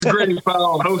Grady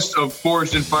Powell, host of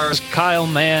Forged in Fire. Kyle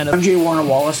Mann. I'm Jay Warner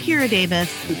Wallace. Kira Davis.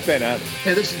 This is Ben Adams.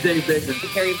 Hey, this is Dave Baker.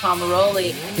 Carrie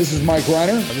Pomeroli. This is Mike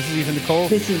Reiner. This is Ethan Nicole.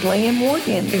 This is Liam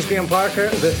Morgan. This is Graham Parker,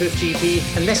 the 5th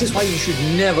GP, and this is why you should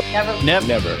never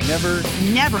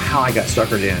How I got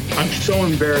suckered in. I'm so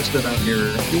embarrassed that I'm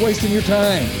here. You're wasting your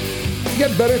time. You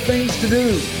got better things to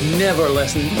do. never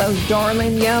listen. Those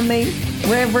darling, yummy,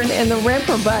 Reverend and the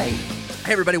Reprobate.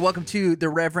 Hey everybody, welcome to The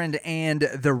Reverend and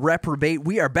the Reprobate.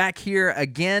 We are back here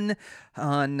again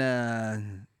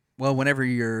on, whenever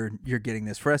you're getting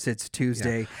this. For us, it's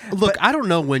Tuesday. Yeah. Look, I don't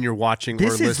know when you're watching or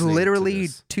listening. This is literally to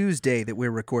this. Tuesday that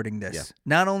we're recording this. Yeah.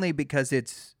 Not only because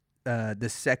it's the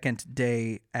second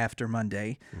day after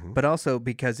Monday, but also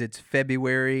because it's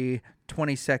February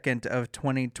 22nd of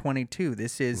 2022.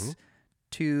 This is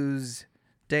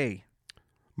Tuesday.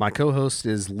 My co-host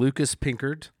is Lucas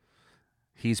Pinkard.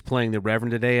 He's playing the Reverend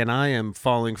today, and I am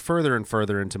falling further and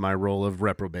further into my role of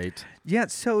reprobate. Yeah,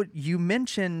 so you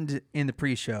mentioned in the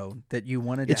pre-show that you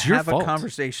wanted It's to your have fault. a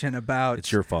conversation about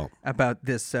It's your fault. about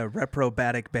this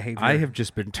reprobatic behavior. I have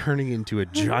just been turning into a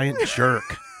giant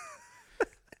jerk,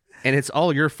 and it's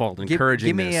all your fault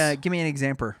encouraging this. Give me an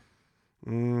example.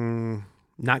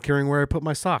 Not caring where I put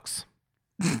my socks.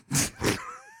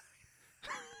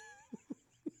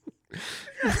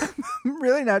 I'm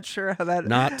really not sure how that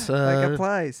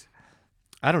applies.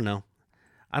 I don't know.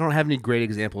 I don't have any great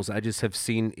examples. I just have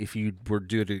seen if you were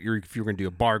going to do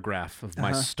a bar graph of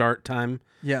my start time.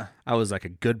 Yeah. I was like a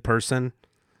good person,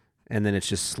 and then it's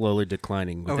just slowly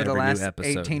declining with Over the every last new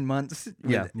episode. 18 months.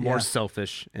 Yeah, more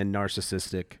selfish and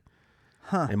narcissistic,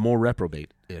 and more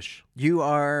reprobate-ish. You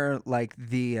are like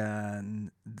the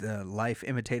life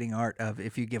imitating art of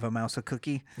if you give a mouse a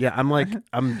cookie. Yeah, I'm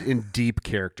in deep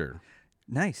character.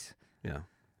 Nice. Yeah.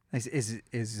 Nice.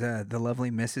 Is the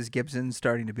lovely Mrs. Gibson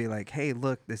starting to be like, hey,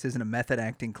 look, this isn't a method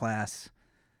acting class.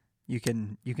 You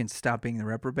can stop being the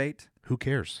reprobate. Who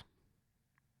cares?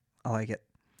 I like it.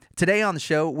 Today on the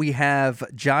show, we have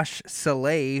Josh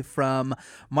Saleh from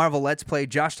Marvel Let's Play.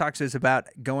 Josh talks to us about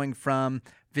going from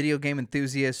video game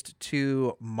enthusiast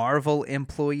to Marvel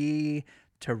employee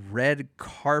to red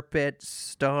carpet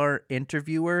star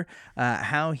interviewer,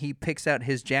 how he picks out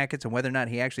his jackets and whether or not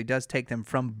he actually does take them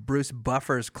from Bruce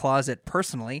Buffer's closet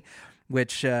personally,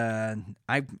 which I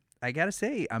got to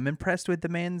say, I'm impressed with the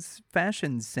man's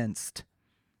fashion sense.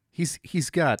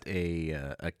 He's got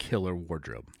a killer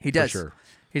wardrobe. He does. For sure.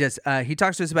 He does. He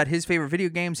talks to us about his favorite video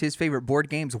games, his favorite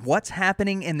board games, what's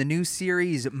happening in the new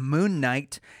series Moon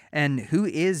Knight, and who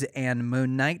is Anne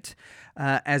Moon Knight,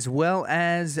 as well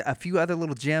as a few other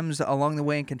little gems along the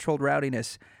way in Controlled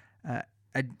Rowdiness.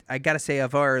 I got to say,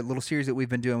 of our little series that we've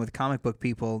been doing with comic book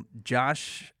people,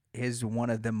 Josh is one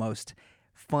of the most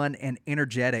fun and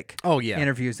energetic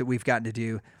interviews that we've gotten to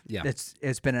do. Yeah.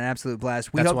 It's been an absolute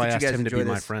blast. We That's hope why that I you guys asked him to enjoy be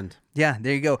this. my friend. Yeah,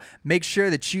 there you go. Make sure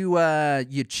that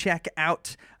you check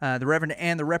out the Reverend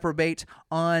and the Reprobate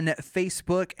on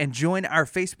Facebook and join our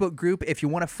Facebook group if you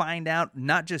want to find out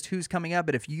not just who's coming up,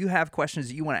 but if you have questions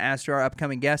that you want to ask to our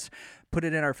upcoming guests, put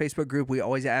it in our Facebook group. We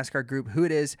always ask our group who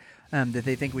it is that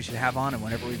they think we should have on, and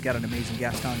whenever we've got an amazing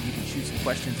guest on, you can shoot some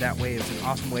questions that way. It's an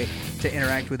awesome way to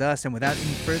interact with us. And without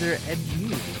any further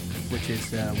ado, which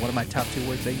is one of my top 2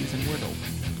 words I use in Wordle,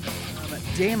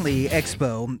 Danley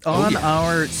Expo on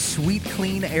our sweet,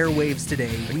 clean airwaves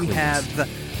today. We have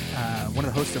one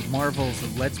of the hosts of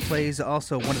Marvel's Let's Plays,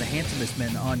 also one of the handsomest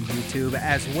men on YouTube,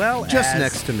 as well Just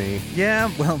next to me.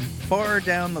 Yeah, well, far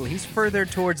down he's further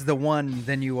towards the one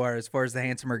than you are as far as the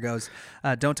handsomer goes.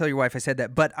 Don't tell your wife I said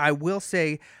that, but I will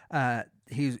say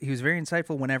he was very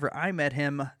insightful whenever I met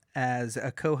him as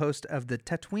a co-host of the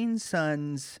Tatooine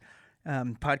Sons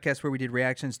podcast where we did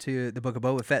reactions to the Book of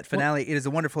Boba Fett finale. It is the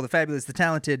wonderful, the fabulous, the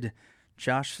talented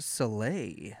Josh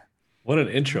Saleh. What an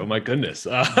intro, my goodness.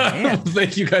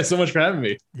 Thank you guys so much for having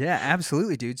me. Yeah,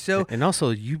 absolutely, dude. So, and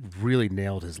also, you really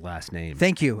nailed his last name.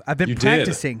 Thank you. I've been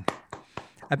practicing.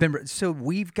 So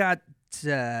we've got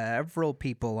several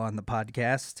people on the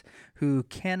podcast who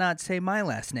cannot say my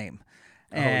last name.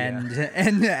 And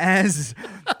as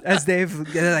they're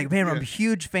like, man, I'm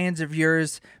huge fans of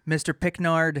yours, Mr.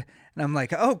 Picknard. And I'm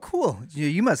like, oh, cool.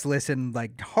 You must listen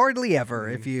like hardly ever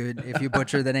if you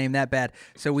butcher the name that bad.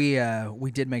 So we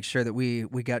did make sure that we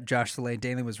got Josh Saleh.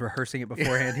 Danley was rehearsing it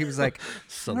beforehand. He was like,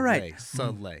 all right,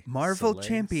 Marvel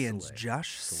Champions,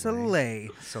 Josh Saleh.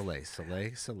 Saleh.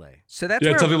 So that's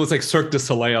tell people it's like Cirque du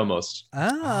Soleil almost.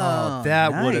 Oh,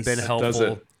 that would have been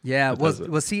helpful. Yeah,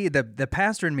 well, see, the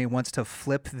pastor in me wants to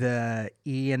flip the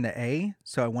E and the A,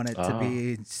 so I want it to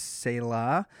be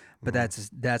Selah, but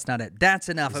that's not it. That's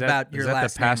enough about your last name.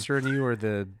 Is that the pastor in you or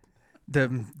the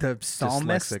the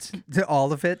psalmist,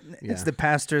 all of it. Yeah. It's the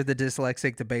pastor, the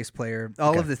dyslexic, the bass player,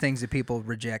 all of the things that people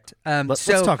reject. Let's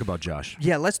talk about Josh.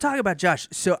 Yeah, let's talk about Josh.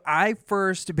 So I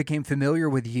first became familiar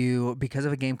with you because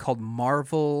of a game called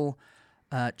Marvel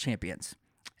Champions.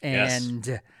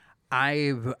 And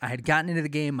I had gotten into the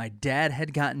game. My dad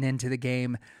had gotten into the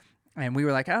game. And we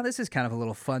were like, oh, this is kind of a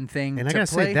little fun thing And to I got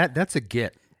to play. say, that's a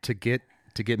get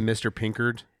Mr.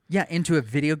 Pinkard. Yeah, into a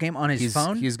video game on his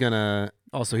phone. He's gonna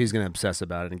obsess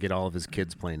about it and get all of his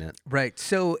kids playing it. Right.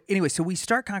 So anyway, we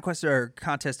start Contest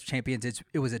of Champions.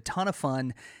 It was a ton of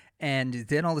fun, and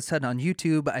then all of a sudden on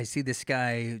YouTube, I see this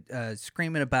guy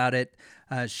screaming about it,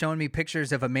 showing me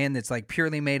pictures of a man that's like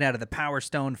purely made out of the Power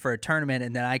Stone for a tournament,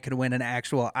 and then I could win an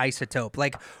actual isotope.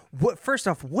 Like, what? First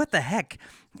off, what the heck?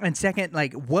 And second,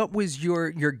 like, what was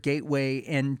your gateway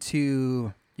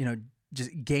into just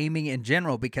gaming in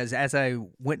general? Because as I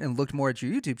went and looked more at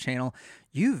your YouTube channel,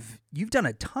 you've done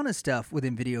a ton of stuff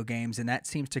within video games, and that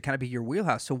seems to kind of be your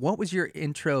wheelhouse. So what was your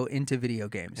intro into video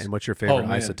games? And what's your favorite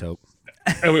isotope?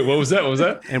 Oh, wait, what was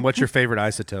that? And what's your favorite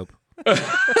isotope?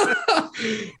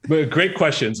 But great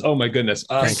questions. Oh my goodness.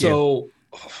 So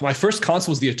my first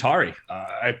console was the Atari.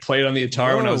 I played on the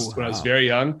Atari when I was very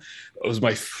young. It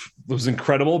was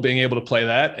incredible being able to play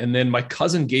that. And then my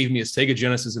cousin gave me a Sega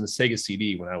Genesis and a Sega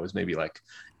CD when I was maybe like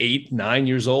 8, 9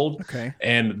 years old. Okay.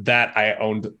 And that I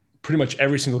owned pretty much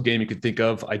every single game you could think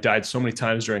of. I died so many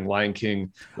times during Lion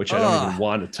King, which I don't even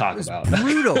want to talk about.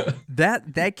 Brutal.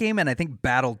 That game and I think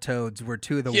Battletoads were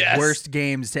two of the worst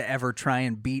games to ever try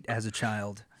and beat as a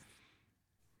child.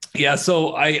 Yeah,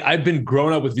 so I've been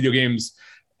growing up with video games.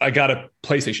 I got a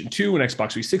PlayStation 2 and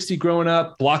Xbox 360 growing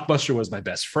up. Blockbuster was my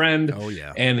best friend. Oh,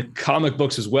 yeah. And comic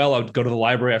books as well. I would go to the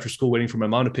library after school waiting for my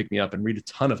mom to pick me up and read a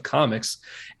ton of comics.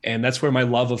 And that's where my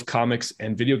love of comics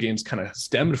and video games kind of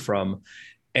stemmed from.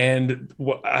 And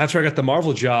after I got the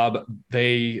Marvel job,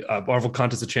 Marvel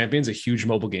Contest of Champions, a huge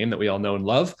mobile game that we all know and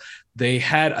love, they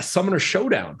had a Summoner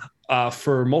Showdown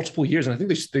for multiple years. And I think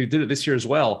they did it this year as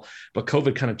well. But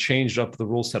COVID kind of changed up the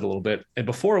rule set a little bit. And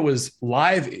before it was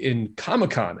live in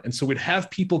Comic-Con. And so we'd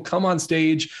have people come on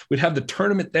stage. We'd have the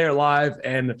tournament there live.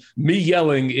 And me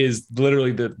yelling is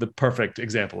literally the perfect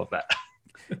example of that.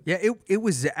 Yeah, it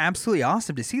was absolutely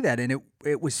awesome to see that. And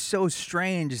it was so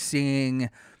strange seeing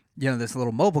this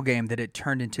little mobile game that it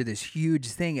turned into this huge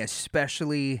thing,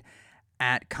 especially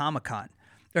at Comic-Con.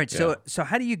 All right, so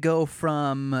how do you go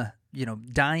from,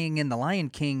 dying in The Lion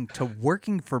King to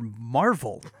working for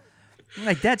Marvel?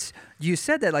 Like, you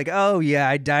said that like, oh yeah,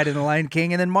 I died in The Lion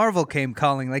King and then Marvel came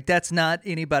calling. Like, that's not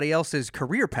anybody else's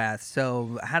career path.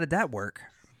 So how did that work?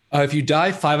 If you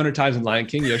die 500 times in Lion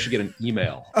King, you actually get an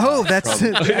email. Oh, that's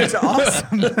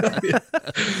awesome.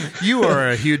 You are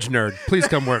a huge nerd. Please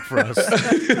come work for us.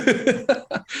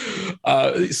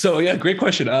 Great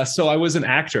question. So I was an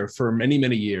actor for many,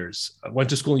 many years. I went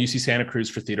to school in UC Santa Cruz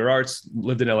for theater arts,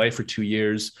 lived in LA for 2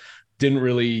 years, didn't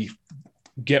really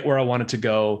get where I wanted to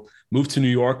go, moved to New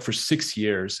York for 6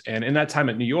 years. And in that time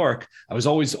at New York, I was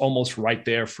always almost right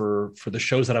there for the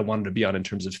shows that I wanted to be on in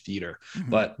terms of theater,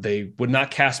 but they would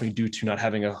not cast me due to not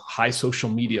having a high social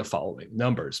media following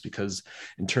numbers, because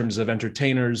in terms of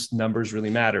entertainers, numbers really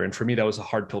matter. And for me, that was a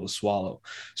hard pill to swallow.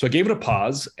 So I gave it a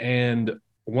pause. And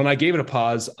when I gave it a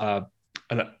pause, an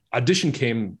audition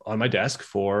came on my desk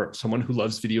for someone who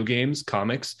loves video games,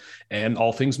 comics, and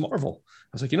all things Marvel. I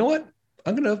was like, you know what?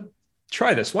 I'm going to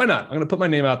try this. Why not? I'm going to put my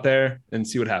name out there and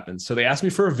see what happens. So they asked me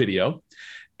for a video,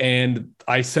 and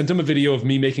I sent them a video of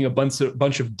me making a bunch of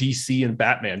DC and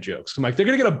Batman jokes. I'm like, they're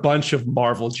going to get a bunch of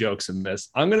Marvel jokes in this.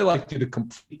 I'm going to do the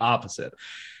complete opposite.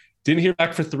 Didn't hear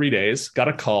back for 3 days. Got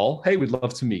a call. Hey, we'd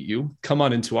love to meet you. Come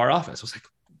on into our office. I was like,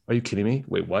 are you kidding me?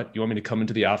 Wait, what? You want me to come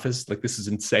into the office? Like, this is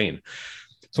insane.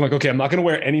 So I'm like, okay, I'm not going to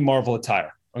wear any Marvel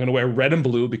attire. I'm going to wear red and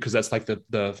blue because that's like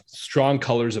the strong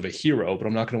colors of a hero, but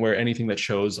I'm not going to wear anything that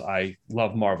shows I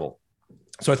love Marvel.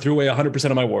 So I threw away 100%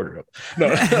 of my wardrobe.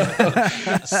 No.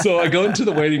 So I go into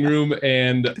the waiting room,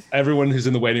 and everyone who's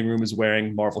in the waiting room is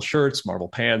wearing Marvel shirts, Marvel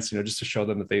pants, just to show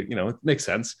them that they, it makes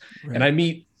sense. Right. And I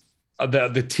meet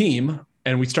the team,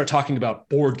 and we start talking about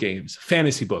board games,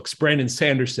 fantasy books, Brandon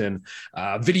Sanderson,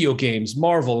 video games,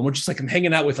 Marvel. And we're just like, I'm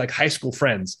hanging out with like high school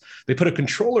friends. They put a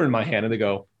controller in my hand and they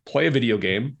go, play a video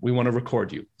game. We want to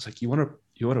record you. It's like, you want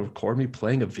to record me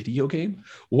playing a video game?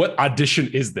 What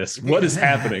audition is this? What is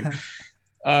happening?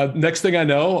 Next thing I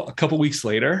know, a couple weeks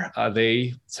later,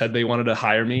 they said they wanted to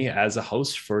hire me as a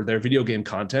host for their video game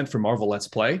content for Marvel Let's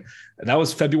Play. And that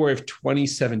was February of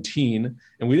 2017.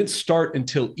 And we didn't start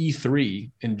until E3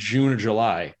 in June or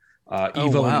July.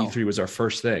 Evo and E3 was our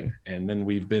first thing. And then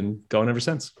we've been going ever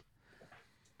since.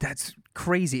 That's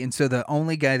crazy. And so the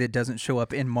only guy that doesn't show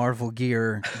up in Marvel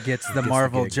gear gets the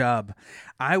Marvel job.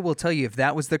 I will tell you, if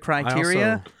that was the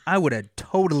criteria, I would have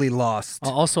totally lost.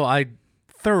 Also, I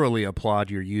thoroughly applaud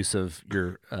your use of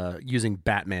your using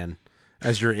Batman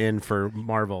as your in for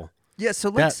Marvel. Yeah, so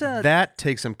let's that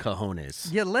takes some cojones.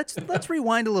 Yeah, let's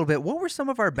rewind a little bit. What were some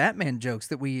of our Batman jokes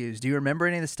that we used? Do you remember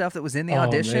any of the stuff that was in the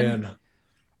audition? Man.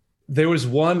 There was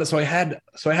one. So I had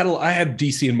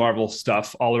DC and Marvel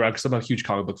stuff all around because I'm a huge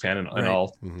comic book fan and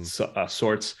all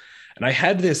sorts. And I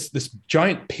had this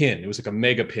giant pin. It was like a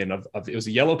mega pin of it was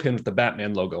a yellow pin with the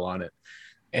Batman logo on it.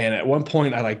 And at one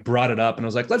point, I like brought it up and I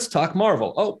was like, "Let's talk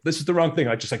Marvel." Oh, this is the wrong thing.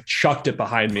 I just like chucked it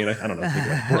behind me, and I don't know, I think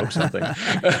I broke something.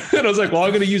 And I was like, "Well,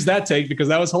 I'm going to use that take because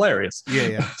that was hilarious."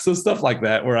 Yeah. So stuff like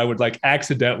that, where I would like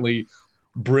accidentally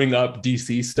bring up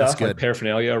DC stuff, like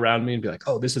paraphernalia around me, and be like,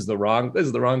 "Oh, this is the wrong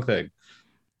thing."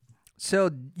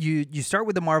 So you start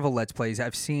with the Marvel Let's Plays.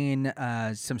 I've seen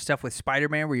some stuff with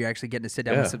Spider-Man where you're actually getting to sit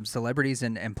down with some celebrities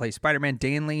and play Spider-Man.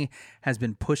 Danley has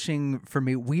been pushing for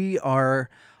me. We are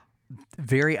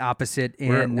very opposite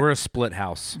in we're a split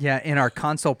house. Yeah, in our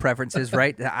console preferences,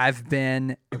 right? I've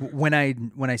been when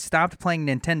I stopped playing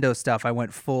Nintendo stuff, I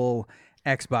went full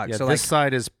Xbox. Yeah, so this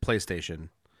side is PlayStation.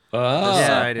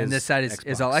 This side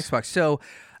is all Xbox. So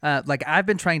like I've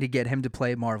been trying to get him to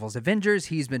play Marvel's Avengers.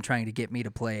 He's been trying to get me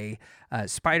to play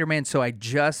Spider-Man. So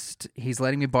he's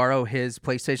letting me borrow his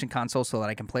PlayStation console so that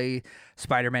I can play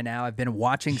Spider-Man now. I've been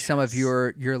watching some of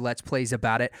your Let's Plays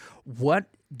about it. What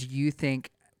do you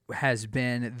think has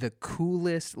been the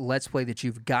coolest Let's Play that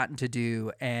you've gotten to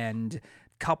do, and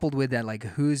coupled with that, like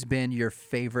who's been your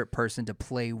favorite person to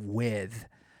play with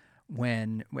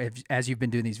as you've been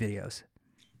doing these videos?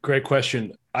 Great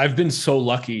question. I've been so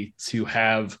lucky to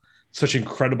have such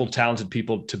incredible, talented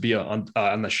people to be on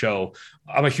the show.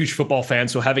 I'm a huge football fan,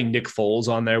 so having Nick Foles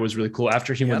on there was really cool.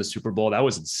 After he won the Super Bowl, that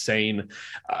was insane.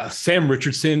 Sam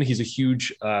Richardson, he's a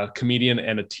huge comedian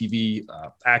and a TV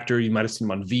actor. You might have seen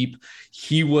him on Veep.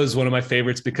 He was one of my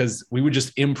favorites because we would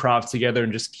just improv together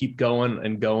and just keep going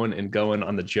and going and going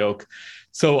on the joke.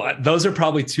 So those are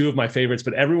probably two of my favorites,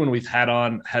 but everyone we've had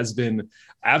on has been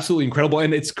absolutely incredible.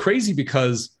 And it's crazy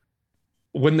because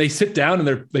when they sit down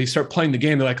and they start playing the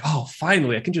game, they're like, "Oh,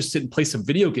 finally, I can just sit and play some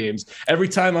video games." Every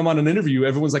time I'm on an interview,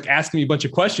 everyone's like asking me a bunch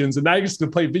of questions, and now I'm just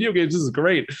going to play video games. This is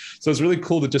great. So it's really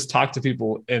cool to just talk to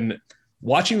people, and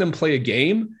watching them play a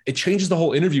game, it changes the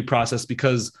whole interview process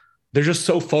because they're just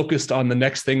so focused on the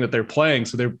next thing that they're playing.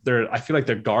 So I feel like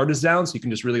their guard is down, so you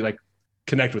can just really like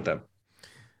connect with them.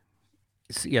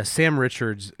 Yeah, Sam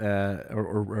Richards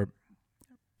or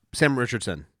Sam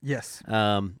Richardson. Yes.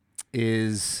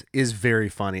 Is very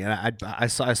funny, and I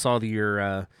saw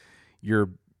your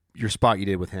spot you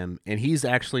did with him, and he's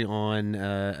actually on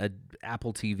a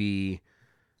Apple TV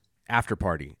after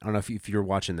party. I don't know if you're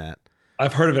watching that.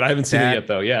 I've heard of it. I haven't seen it yet,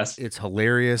 though. Yes, it's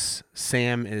hilarious.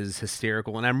 Sam is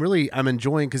hysterical, and I'm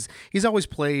enjoying because he's always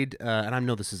played. And I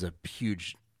know this is a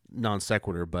huge non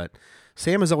sequitur, but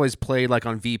Sam has always played like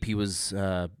on Veep. He was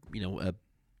a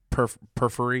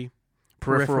periphery,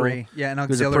 yeah, an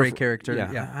auxiliary character.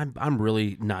 Yeah. I'm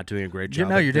really not doing a great job.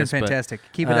 You're doing fantastic.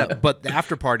 Keep it up. But the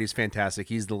after party is fantastic.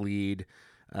 He's the lead.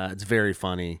 It's very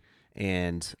funny,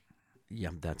 and yeah,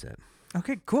 that's it.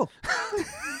 Okay, cool.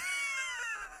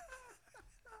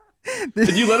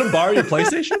 Did you let him borrow your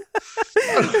PlayStation?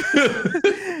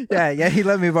 Yeah, he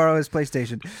let me borrow his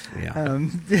PlayStation. Yeah.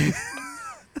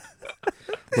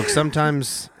 Look,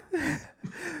 sometimes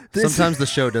the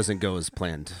show doesn't go as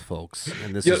planned, folks,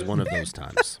 and this is one of those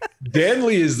times.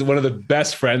 Danley is one of the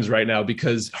best friends right now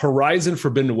because Horizon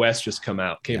Forbidden West just came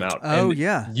out. Oh,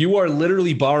 yeah. You are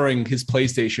literally borrowing his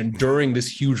PlayStation during this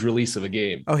huge release of a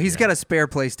game. Oh, he's got a spare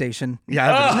PlayStation.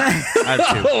 Yeah, I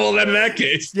have two. Well, then in that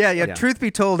case. Yeah. Truth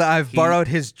be told, I've borrowed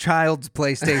his child's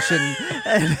PlayStation.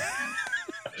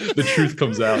 The truth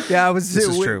comes out. Yeah, this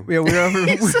is true. Yeah, we were over.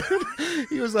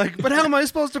 He was like, "But how am I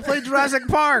supposed to play Jurassic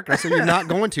Park?" I said, "You're not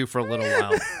going to for a little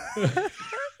while."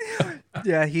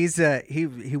 Yeah, he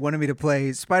wanted me to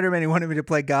play Spider-Man. He wanted me to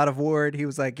play God of War. He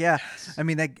was like, "Yeah, I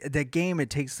mean that game, it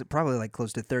takes probably like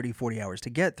close to 30, 40 hours to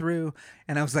get through."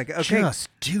 And I was like, "Okay, just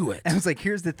do it." And I was like,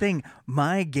 "Here's the thing,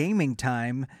 my gaming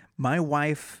time." My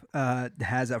wife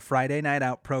has a Friday night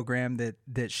out program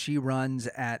that she runs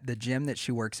at the gym that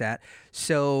she works at.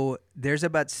 So there's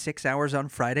about 6 hours on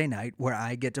Friday night where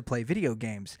I get to play video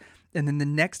games. And then the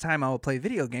next time I will play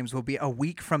video games will be a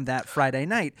week from that Friday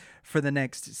night for the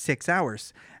next 6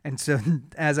 hours. And so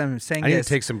as I'm saying I need to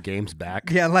take some games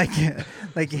back. Yeah, like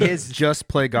his... Just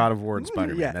play God of War and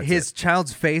Spider-Man. Yeah, that's his it.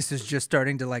 child's face is just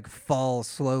starting to like fall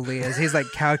slowly as he's like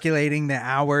calculating the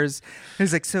hours.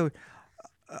 He's like, so...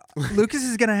 Lucas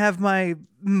is gonna have my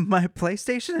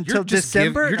PlayStation until just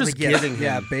December. you're just giving him.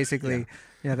 Yeah, basically.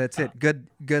 Yeah, that's it.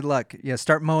 Good luck. Yeah,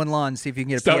 start mowing lawns. See if you can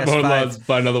get a Stop PS5. mowing lawns,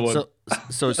 buy another one.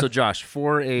 So Josh,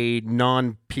 for a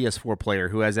non PS4 player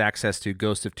who has access to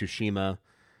Ghost of Tsushima,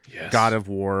 God of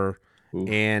War,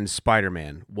 and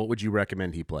Spider-Man, what would you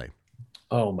recommend he play?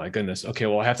 Oh my goodness. Okay,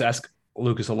 well I have to ask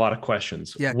Lucas a lot of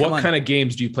questions. Yeah, what kind of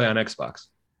games do you play on Xbox?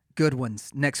 Good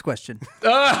ones. Next question.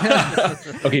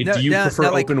 Okay, do you prefer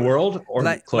open world or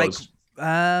closed?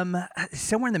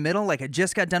 Somewhere in the middle. Like I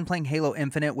just got done playing Halo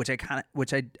Infinite, which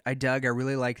I dug. I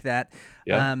really liked that.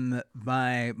 Yeah.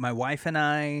 My wife and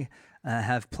I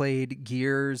have played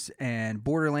Gears and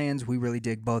Borderlands. We really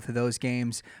dig both of those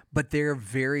games, but they're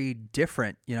very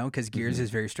different, because Gears is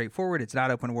very straightforward. It's not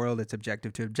open world. It's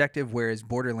objective to objective, whereas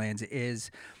Borderlands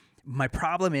is. My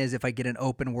problem is if I get an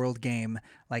open world game,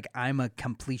 like I'm a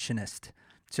completionist.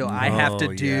 So I have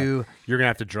to do. Yeah. You're gonna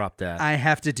have to drop that. I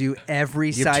have to do every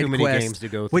you side have too many quest, games to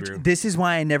go which through. this is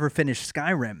why I never finished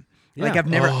Skyrim. Yeah. Like I've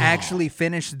never actually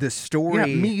finished the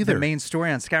story, me either. the main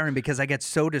story on Skyrim, because I get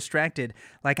so distracted.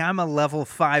 Like I'm a level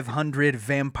 500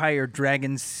 vampire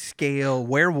dragon scale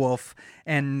werewolf,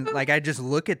 and like I just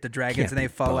look at the dragons and they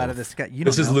fall out of the sky.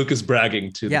 This is Lucas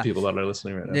bragging to the people that are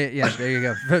listening right now. Yeah, there you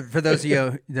go. For those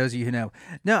of you who know,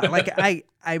 no, like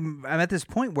I'm at this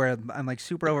point where I'm like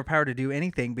super overpowered to do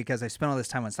anything because I spent all this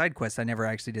time on side quests. I never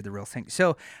actually did the real thing.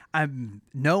 So I'm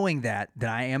knowing that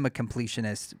I am a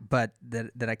completionist, but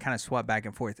that I kind of swap back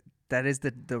and forth. That is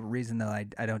the reason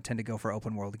that I don't tend to go for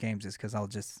open world games is because I'll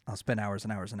spend hours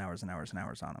and hours and hours and hours and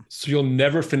hours on them. So you'll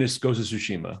never finish Ghost of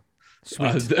Tsushima.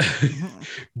 Sweet.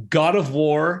 God of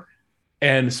War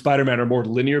and Spider-Man are more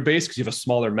linear based because you have a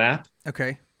smaller map.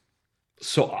 Okay.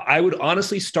 So I would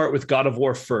honestly start with God of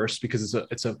War first because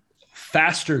it's a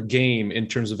faster game in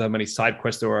terms of how many side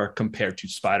quests there are compared to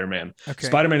Spider-Man. Okay.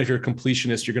 Spider-Man, if you're a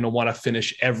completionist, you're going to want to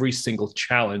finish every single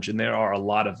challenge, and there are a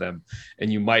lot of them,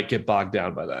 and you might get bogged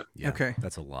down by that. Yeah, okay.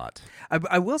 That's a lot.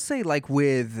 I will say, like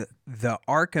with the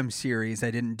Arkham series,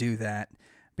 I didn't do that.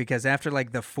 Because after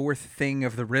like the fourth thing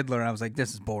of the Riddler, I was like,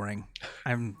 "This is boring.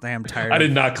 I am tired." I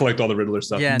did not collect all the Riddler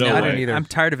stuff. Yeah, no I way. didn't either. I'm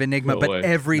tired of Enigma, No but way.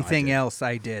 everything else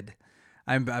I did.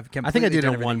 I think I did it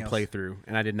in one playthrough,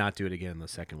 and I did not do it again in the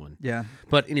second one. Yeah.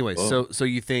 But anyway, so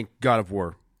you think God of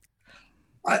War?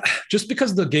 Just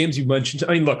because of the games you mentioned,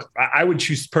 I mean, look, I would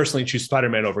personally choose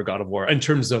Spider-Man over God of War in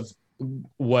terms of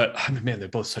what. I mean, man, they're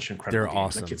both such incredible. They're games.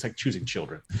 awesome. Like, it's like choosing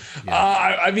children.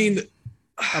 Yeah. I mean,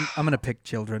 I'm gonna pick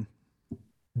children.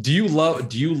 Do you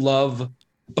love?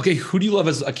 Okay, who do you love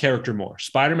as a character more,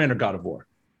 Spider-Man or God of War,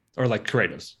 or like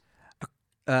Kratos?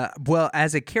 Well,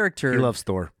 as a character, He loves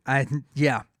Thor.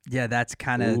 Yeah, that's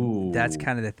kind of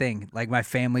the thing. Like my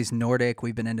family's Nordic.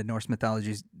 We've been into Norse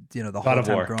mythologies, the whole God of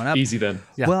time War, growing up. easy then.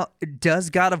 Yeah. Well, does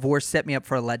God of War set me up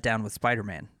for a letdown with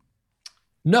Spider-Man?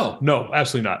 No,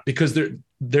 absolutely not. Because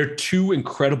they're two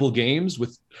incredible games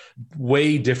with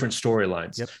way different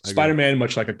storylines. Yep, Spider-Man,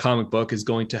 much like a comic book, is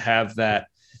going to have that.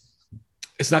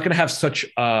 It's not going to have such.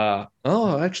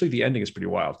 Actually, the ending is pretty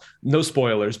wild. No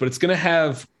spoilers, but it's going to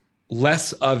have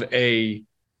less of a,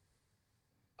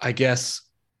 I guess,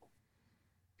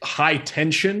 high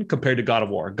tension compared to God of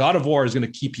War. God of War is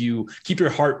going to keep your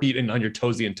heart beating on your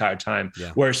toes the entire time,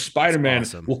 whereas Spider-Man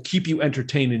will keep you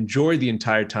entertained, enjoy the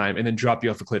entire time, and then drop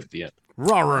you off a cliff at the end.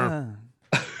 Rah.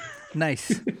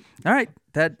 Nice. All right,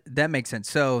 that makes sense.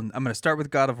 So I'm going to start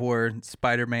with God of War,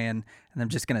 Spider-Man, and I'm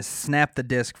just going to snap the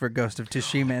disc for Ghost of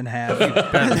Tsushima in half. You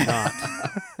better not.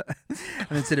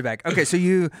 And then sit it back. Okay, so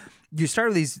you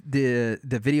started the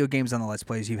video games on the Let's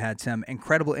Plays. You've had some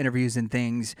incredible interviews and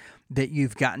things that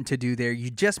you've gotten to do there. You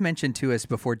just mentioned to us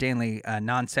before Danley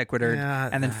non sequitur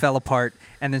and then fell apart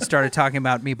and then started talking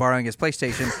about me borrowing his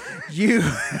PlayStation.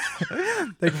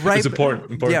 It's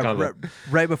important content.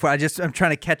 Right before I'm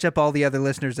trying to catch up all the other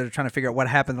listeners that are trying to figure out what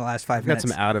happened in the last 5 minutes.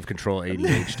 Got some out of control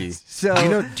ADHD.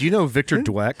 So do you know Victor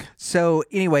Dweck? So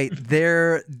anyway,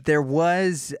 there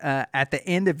was at the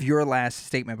end of your last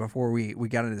statement before we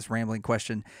got into this rambling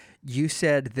question, you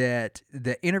said that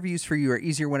the interviews for you are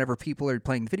easier whenever people are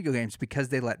playing video games because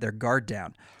they let their guard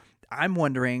down. I'm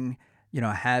wondering,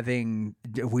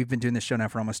 we've been doing this show now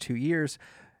for almost 2 years.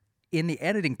 In the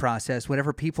editing process,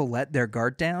 whenever people let their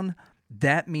guard down,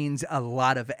 that means a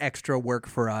lot of extra work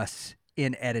for us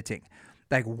in editing.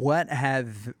 Like, what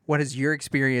has your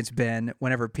experience been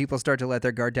whenever people start to let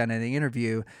their guard down in the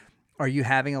interview? Are you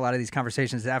having a lot of these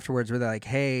conversations afterwards where they're like,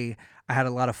 hey, I had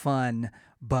a lot of fun,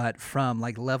 but from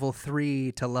like level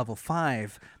 3 to level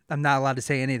 5, I'm not allowed to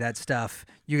say any of that stuff.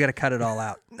 You got to cut it all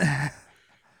out.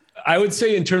 I would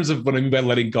say in terms of what I mean by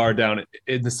letting guard down,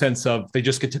 in the sense of they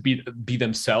just get to be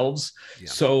themselves. Yeah.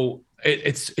 So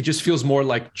it just feels more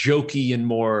like jokey and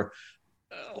more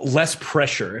less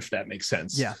pressure, if that makes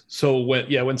sense. Yeah. So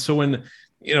when someone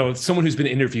who's been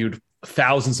interviewed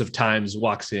thousands of times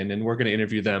walks in and we're going to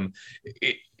interview them,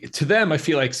 to them, I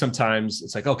feel like sometimes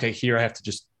it's like, okay, here I have to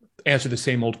just answer the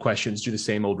same old questions, do the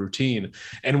same old routine.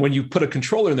 And when you put a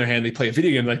controller in their hand, they play a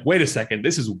video game, like, wait a second,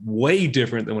 this is way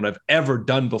different than what I've ever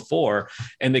done before.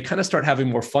 And they kind of start having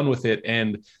more fun with it.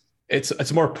 And it's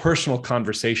a more personal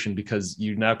conversation because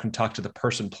you now can talk to the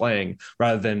person playing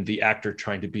rather than the actor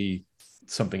trying to be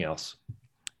something else.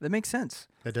 That makes sense.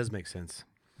 That does make sense.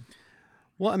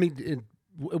 Well, I mean,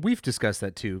 we've discussed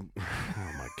that too.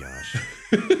 Oh my gosh.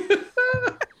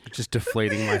 Just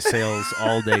deflating my sails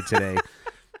all day today.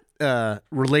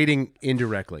 Relating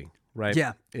indirectly, right?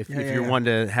 Yeah. If you're one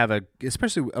to have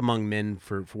especially among men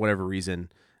for whatever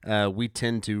reason, we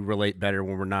tend to relate better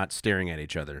when we're not staring at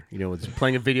each other. You know, it's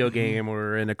playing a video game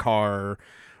or in a car or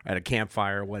at a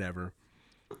campfire or whatever.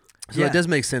 So it does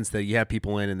make sense that you have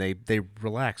people in and they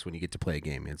relax when you get to play a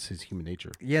game. It's human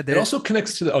nature. Yeah, it also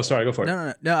connects to the. Oh, sorry, go for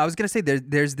it. No. I was gonna say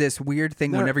there's this weird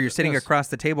thing whenever you're sitting across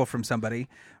the table from somebody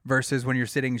versus when you're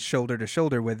sitting shoulder to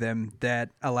shoulder with them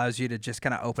that allows you to just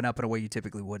kind of open up in a way you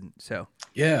typically wouldn't. So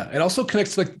yeah, it also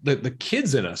connects to like the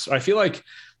kids in us. I feel like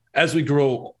as we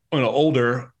grow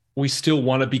older, we still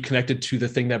want to be connected to the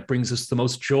thing that brings us the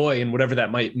most joy and whatever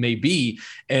that may be.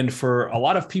 And for a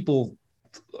lot of people,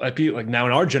 I feel like now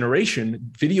in our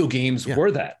generation, video games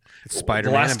were that. It's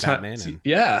Spider-Man and Batman.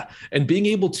 Yeah. And being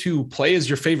able to play as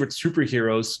your favorite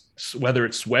superheroes, whether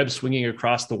it's web swinging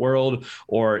across the world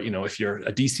or, if you're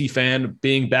a DC fan,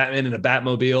 being Batman in a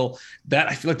Batmobile, that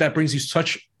I feel like that brings you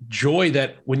such joy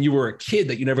that when you were a kid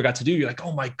that you never got to do, you're like,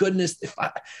 oh my goodness, if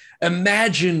I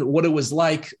imagine what it was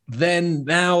like then,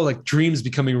 now, like dreams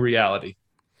becoming reality.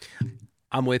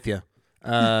 I'm with you.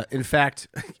 In fact,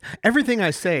 everything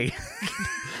I say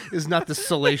is not the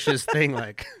salacious thing.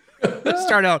 Like,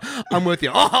 start out, I'm with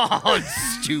you. Oh,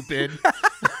 stupid.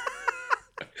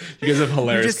 You guys have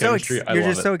hilarious chemistry. You're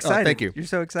just so excited. Oh, thank you. You're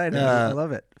so excited. I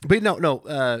love it. But no.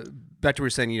 Back to what we were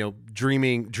saying.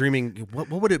 Dreaming. What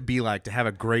would it be like to have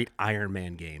a great Iron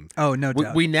Man game? Oh, no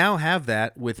doubt. We now have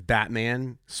that with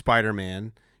Batman,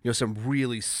 Spider-Man. Some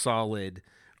really solid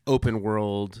open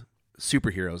world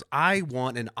superheroes. I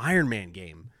want an Iron Man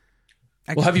game.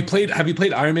 Well, have you played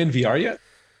Iron Man VR yet?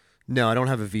 No, I don't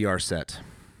have a VR set.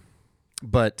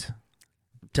 But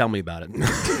tell me about it.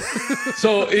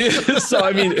 So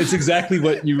I mean, it's exactly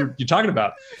what you're talking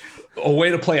about. A way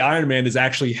to play Iron Man is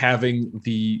actually having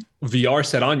the VR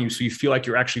set on you, so you feel like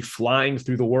you're actually flying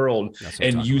through the world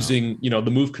and using,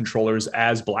 the move controllers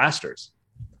as blasters.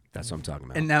 That's what I'm talking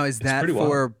about. And now, is that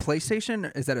for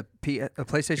PlayStation? Is that a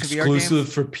PlayStation VR game?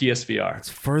 Exclusive for PSVR. It's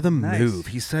for the Move.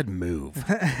 He said Move.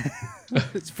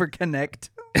 It's for Connect.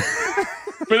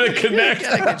 For the Connect.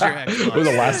 When was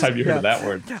the last time you heard of that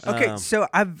word? Okay, so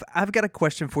I've got a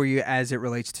question for you as it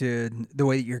relates to the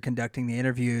way that you're conducting the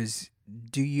interviews.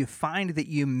 Do you find that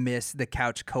you miss the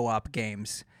couch co-op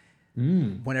games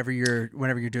whenever you're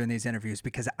doing these interviews?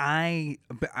 Because I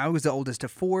was the oldest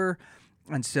of four.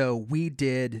 And so we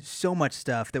did so much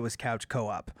stuff that was couch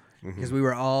co-op because we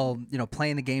were all,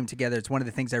 playing the game together. It's one of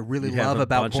the things I really love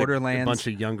about Borderlands. A bunch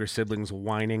of younger siblings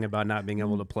whining about not being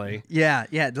able to play. Yeah.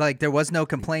 Like there was no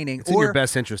complaining. It's in your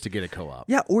best interest to get a co-op.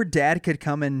 Yeah, or Dad could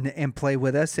come and play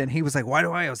with us, and he was like, "Why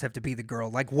do I always have to be the girl?"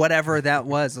 Like whatever that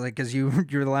was, like because you're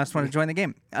the last one to join the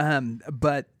game.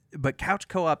 But couch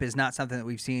co-op is not something that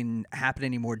we've seen happen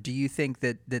anymore. Do you think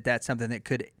that that's something that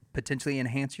could potentially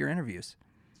enhance your interviews?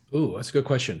 Ooh, that's a good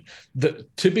question.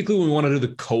 Typically, when we want to do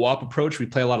the co-op approach, we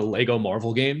play a lot of Lego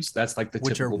Marvel games. That's like the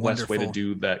typical best way to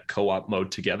do that co-op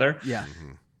mode together. Yeah.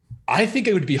 I think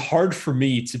it would be hard for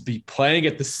me to be playing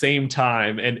at the same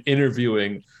time and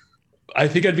interviewing. I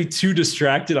think I'd be too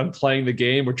distracted on playing the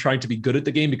game or trying to be good at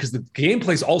the game because the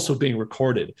gameplay is also being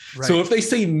recorded. Right. So if they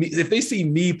see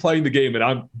me playing the game and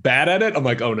I'm bad at it, I'm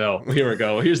like, oh no, here we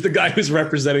go. Here's the guy who's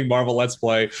representing Marvel Let's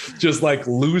Play, just like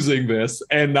losing this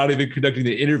and not even conducting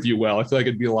the interview well. I feel like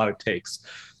it'd be a lot of takes.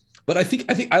 But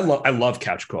I love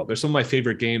couch co-op. They're some of my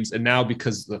favorite games, and now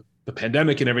because the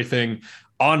pandemic and everything,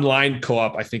 online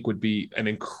co-op I think would be an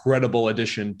incredible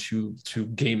addition to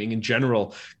gaming in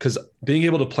general. Because being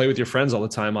able to play with your friends all the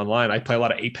time online, I play a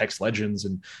lot of Apex Legends,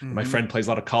 and my friend plays a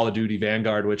lot of Call of Duty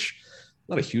Vanguard, which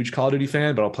I'm not a huge Call of Duty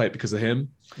fan, but I'll play it because of him.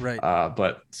 Right.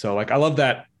 But so like I love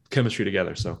that chemistry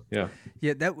together. So yeah.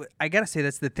 I gotta say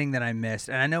that's the thing that I missed,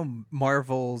 and I know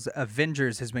Marvel's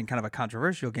Avengers has been kind of a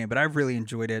controversial game, but I've really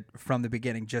enjoyed it from the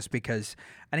beginning just because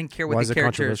I didn't care what Why the is it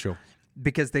character. controversial?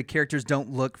 because the characters don't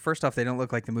look. First off, they don't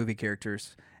look like the movie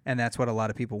characters, and that's what a lot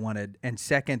of people wanted. And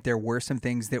second, there were some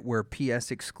things that were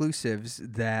PS exclusives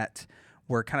that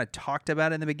were kind of talked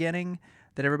about in the beginning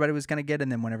that everybody was going to get, and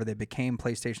then whenever they became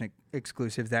PlayStation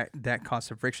exclusive, that caused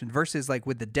some friction. Versus like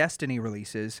with the Destiny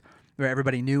releases, where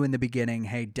everybody knew in the beginning,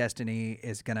 hey, Destiny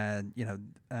is going to,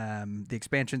 the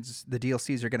expansions, the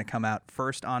DLCs are going to come out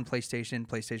first on PlayStation.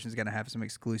 PlayStation's going to have some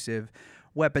exclusive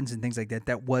weapons and things like that.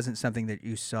 That wasn't something that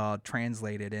you saw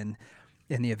translated in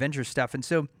the Avengers stuff. And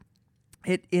so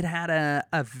it had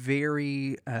a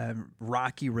very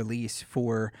rocky release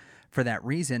for that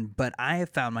reason, but I have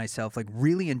found myself like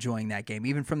really enjoying that game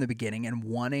even from the beginning and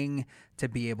wanting to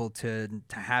be able to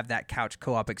have that couch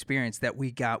co-op experience that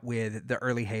we got with the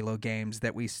early Halo games,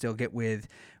 that we still get with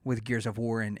Gears of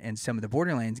War and some of the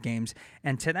Borderlands games.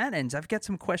 And to that end, I've got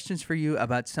some questions for you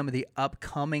about some of the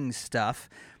upcoming stuff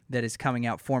that is coming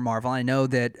out for Marvel. I know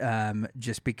that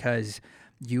just because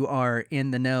you are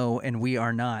in the know and we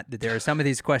are not, that there are some of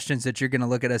these questions that you're going to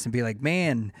look at us and be like,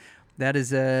 man, that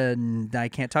is I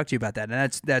can't talk to you about that,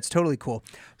 and that's totally cool.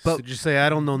 But so just say I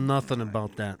don't know nothing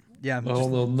about that. Yeah, I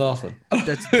don't know nothing.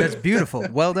 That's beautiful.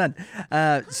 Well done.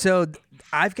 So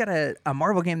I've got a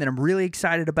Marvel game that I'm really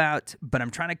excited about, but I'm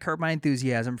trying to curb my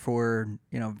enthusiasm for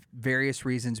various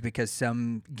reasons because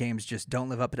some games just don't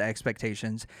live up to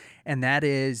expectations, and that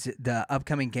is the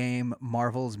upcoming game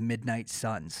Marvel's Midnight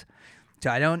Suns.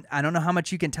 So I don't know how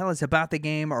much you can tell us about the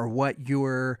game or what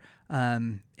you're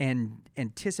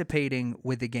anticipating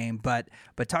with the game, but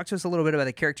talk to us a little bit about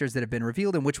the characters that have been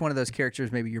revealed and which one of those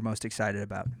characters maybe you're most excited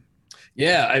about.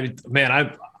 Yeah,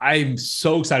 I'm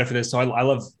so excited for this. So I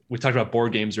love. We talked about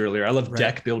board games earlier. I love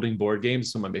deck building board games.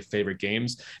 Some of my favorite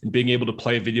games, and being able to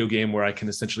play a video game where I can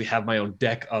essentially have my own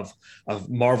deck of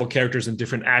Marvel characters and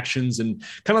different actions, and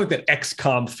kind of like that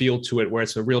XCOM feel to it, where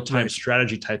it's a real time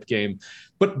strategy type game.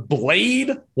 But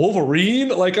Blade, Wolverine,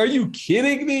 like, are you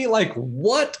kidding me? Like,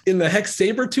 what in the heck,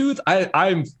 Sabretooth?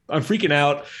 I'm freaking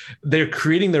out. They're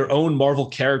creating their own Marvel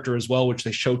character as well, which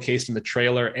they showcased in the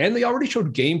trailer, and they already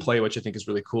showed gameplay, which I think is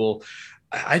really cool.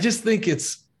 I just think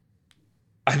it's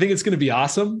going to be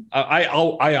awesome. I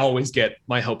always get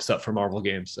my hopes up for Marvel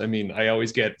games. I mean, I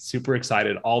always get super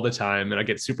excited all the time, and I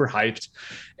get super hyped,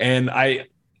 and I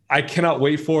cannot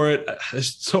wait for it.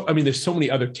 There's so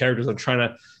many other characters I'm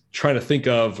trying to think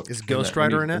of. Is Ghost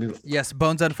Rider in it? Yes,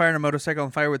 Bones on Fire and a Motorcycle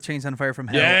on Fire with Chains on Fire from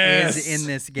Hell is in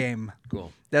this game.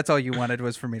 Cool. That's all you wanted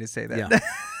was for me to say that.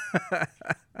 Yeah.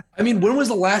 I mean, when was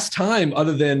the last time,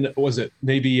 other than, was it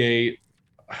maybe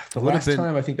the last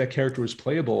time I think that character was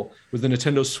playable was the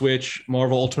Nintendo Switch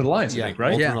Marvel Ultimate Alliance, I think,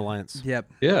 right? Ultimate Alliance.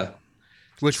 Yep. Yeah.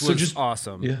 Which was just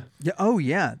awesome. Yeah. Yeah. Oh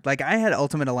yeah. Like I had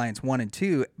Ultimate Alliance 1 and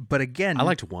 2, but again, I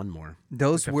liked 1 more.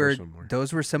 Those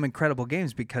were some incredible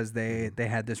games because they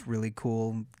had this really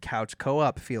cool couch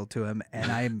co-op feel to them,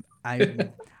 and I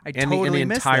totally and the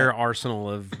missed entire that. arsenal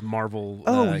of Marvel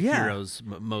heroes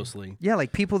mostly. Yeah,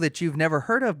 like people that you've never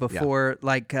heard of before. Yeah.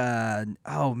 Like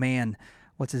oh man,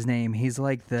 what's his name? He's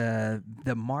like the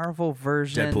Marvel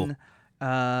version Deadpool.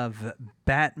 Of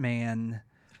Batman.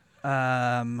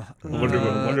 Moon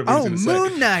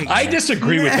Knight. I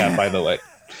disagree with that, by the way.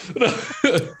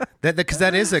 Because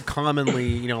that is a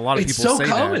commonly, a lot of people so say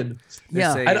common.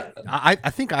 that. I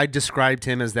think I described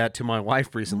him as that to my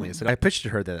wife recently. I said I pitched to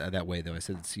her that way though. I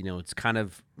said it's kind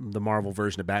of the Marvel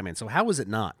version of Batman. So how is it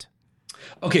not?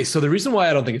 Okay, so the reason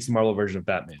why I don't think it's the Marvel version of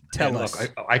Batman. Tell us.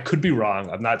 Look, I could be wrong.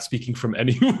 I'm not speaking from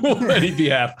any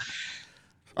behalf.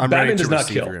 I'm Batman ready to does not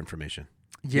receive kill. your information.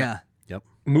 Yeah. Yep.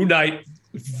 Moon Knight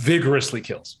vigorously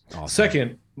kills. Awesome.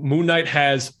 Second, Moon Knight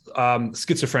has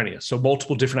schizophrenia, so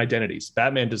multiple different identities.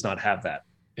 Batman does not have that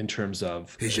in terms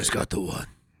of. He's just got the one.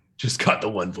 Just got the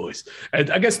one voice. And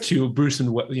I guess 2, Bruce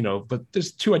and, but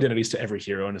there's 2 identities to every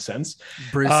hero in a sense.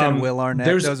 Bruce and Will Arnett,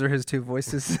 those are his 2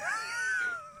 voices.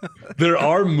 There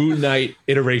are Moon Knight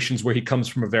iterations where he comes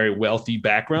from a very wealthy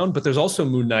background, but there's also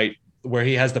Moon Knight where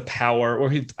he has the power, or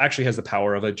he actually has the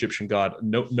power of an Egyptian god,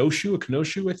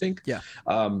 Khonshu, I think. Yeah.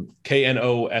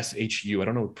 Knoshu. I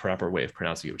don't know the proper way of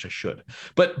pronouncing it, which I should.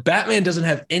 But Batman doesn't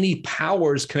have any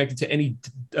powers connected to any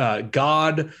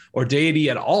god or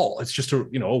deity at all. It's just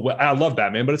I love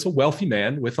Batman, but it's a wealthy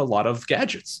man with a lot of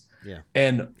gadgets. Yeah.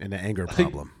 And an anger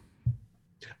problem.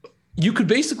 You could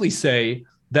basically say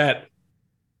that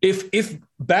if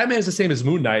Batman is the same as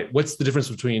Moon Knight, what's the difference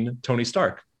between Tony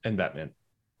Stark and Batman?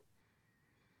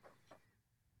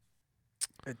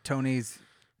 Tony's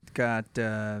got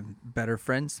better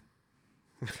friends.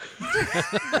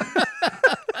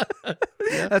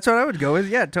 That's what I would go with.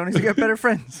 Yeah, Tony's got better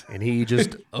friends. And he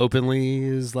just openly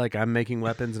is like, I'm making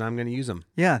weapons and I'm going to use them.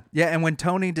 Yeah. And when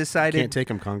Tony decided, Can't take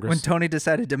them, Congress. when Tony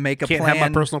decided to make a Can't plan,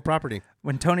 have my personal property.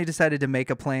 when Tony decided to make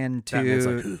a plan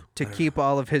to keep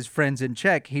all of his friends in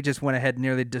check, he just went ahead and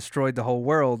nearly destroyed the whole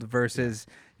world. Versus,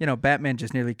 Batman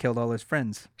just nearly killed all his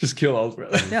friends. Just kill all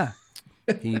the Yeah.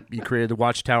 He created the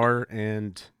watchtower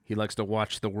and he likes to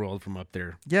watch the world from up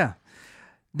there. Yeah.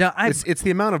 No, It's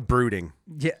the amount of brooding.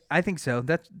 Yeah, I think so.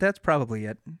 That's probably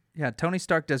it. Yeah, Tony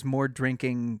Stark does more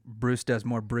drinking, Bruce does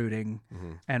more brooding,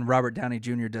 and Robert Downey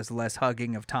Jr. does less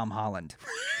hugging of Tom Holland.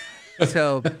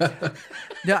 So,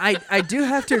 no, I do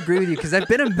have to agree with you because I've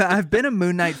been a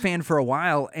Moon Knight fan for a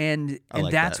while, and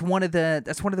like that's that. one of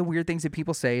the weird things that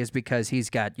people say is because he's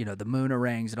got the moon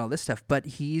rings and all this stuff, but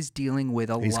he's dealing with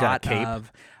He's got a cape.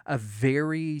 of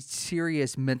very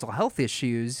serious mental health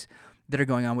issues that are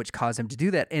going on, which cause him to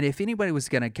do that. And if anybody was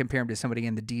going to compare him to somebody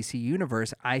in the DC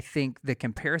universe, I think the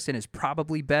comparison is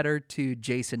probably better to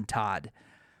Jason Todd.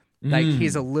 Like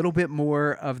he's a little bit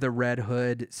more of the Red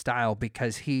Hood style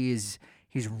because he's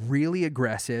really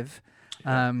aggressive,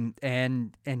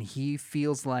 and he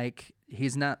feels like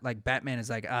he's not like Batman is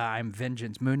like I'm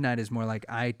vengeance. Moon Knight is more like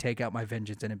I take out my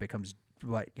vengeance and it becomes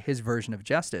like his version of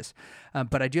justice.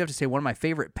 But I do have to say one of my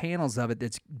favorite panels of it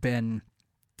that's been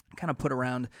kind of put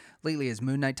around lately is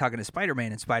Moon Knight talking to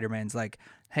Spider-Man, and Spider-Man's like,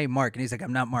 hey, Mark. And he's like,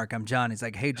 I'm not Mark, I'm John. He's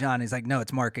like, hey, John. He's like, no,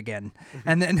 it's Mark again.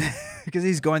 And then because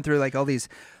he's going through like all these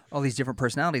different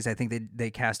personalities, I think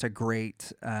they cast a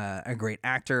great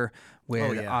actor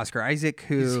with Oscar Isaac,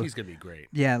 who he's going to be great.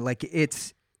 Yeah, like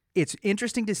it's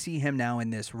interesting to see him now in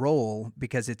this role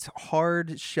because it's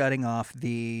hard shutting off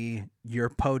your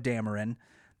Poe Dameron.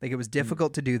 Like it was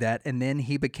difficult to do that, and then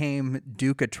he became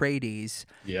Duke Atreides.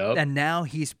 Yep. And now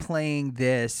he's playing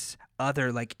this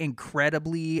other like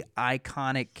incredibly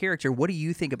iconic character. What do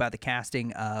you think about the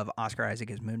casting of Oscar Isaac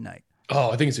as Moon Knight?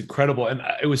 Oh, I think it's incredible, and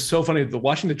it was so funny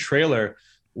watching the trailer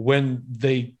when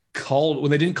they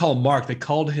didn't call him Mark, they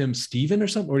called him Steven or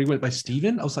something, or he went by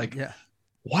Steven. I was like, yeah.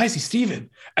 Why is he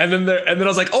Steven? And then I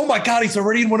was like, oh my God, he's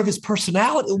already in one of his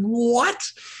personality. What?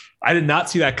 I did not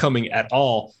see that coming at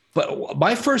all. But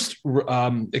my first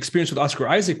experience with Oscar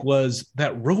Isaac was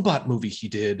that robot movie he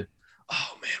did. Oh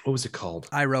man, what was it called?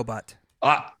 I, Robot.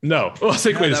 No. I was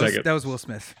like, wait a second. That was Will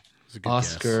Smith.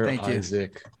 Oscar Thank you.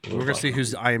 Isaac. We're going to see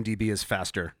whose IMDb is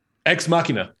faster. Ex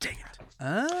Machina. Dang it.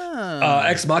 Oh.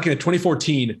 Ex Machina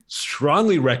 2014.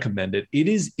 Strongly recommended. It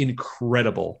is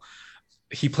incredible.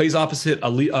 He plays opposite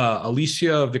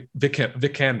Alicia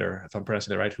Vikander, if I'm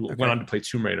pronouncing that right, who went on to play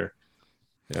Tomb Raider.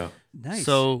 Yeah. Nice.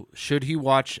 So should he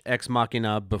watch Ex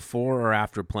Machina before or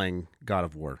after playing God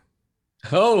of War?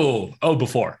 Oh,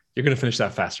 before. You're going to finish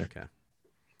that faster. Okay.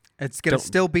 It's going to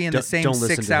still be in the same don't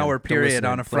listen to 6-hour him. Don't period listen to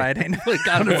on him. a Friday night.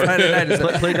 On a Friday night.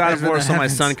 Play God of when War that so my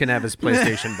happens. son can have his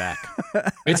PlayStation back.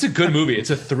 It's a good movie. It's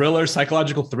a thriller,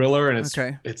 psychological thriller, and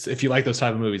Okay. it's if you like those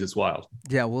type of movies, it's wild.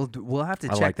 Yeah, we'll have to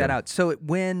check like that them. out. So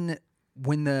when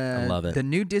I love it. the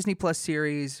new Disney Plus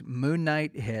series Moon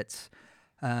Knight hits,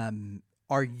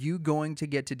 are you going to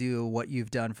get to do what you've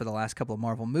done for the last couple of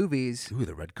Marvel movies, Ooh,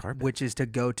 the red carpet. which is to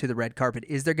go to the red carpet?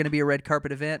 Is there going to be a red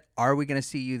carpet event? Are we going to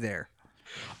see you there?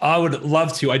 I would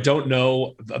love to. I don't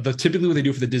know. Typically what they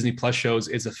do for the Disney Plus shows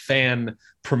is a fan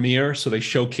premiere. So they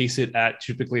showcase it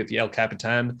typically at the El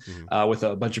Capitan with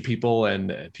a bunch of people,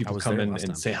 and people was come there in last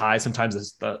and time. say hi.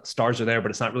 Sometimes the stars are there, but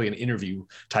it's not really an interview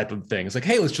type of thing. It's like,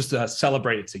 hey, let's just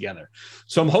celebrate it together.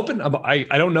 So I'm hoping. I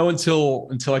don't know until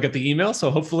I get the email.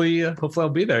 So hopefully I'll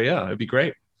be there. Yeah, it'd be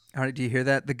great. All right, do you hear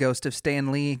that? The ghost of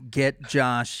Stan Lee, get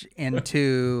Josh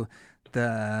into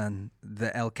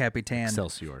the El Capitan.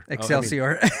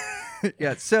 Excelsior.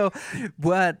 Yeah. So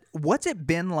what's it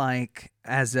been like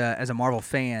as a Marvel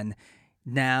fan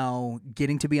now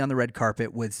getting to be on the red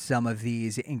carpet with some of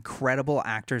these incredible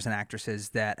actors and actresses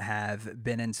that have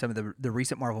been in some of the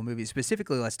recent Marvel movies?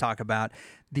 Specifically, let's talk about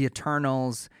the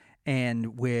Eternals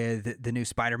and with the new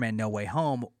Spider-Man No Way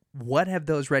Home. What have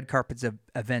those red carpets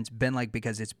events been like?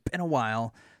 Because it's been a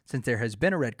while since there has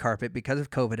been a red carpet because of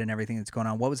COVID and everything that's going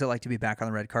on. What was it like to be back on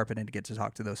the red carpet and to get to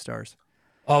talk to those stars?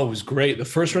 Oh, it was great. The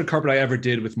first red carpet I ever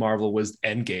did with Marvel was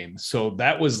Endgame. So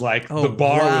that was like the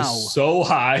bar was so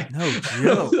high. No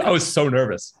joke. I was so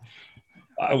nervous.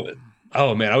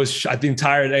 Oh man, I was the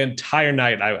entire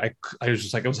night. I was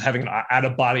just like I was having an out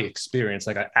of body experience,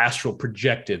 like I astral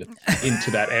projected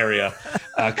into that area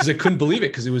because I couldn't believe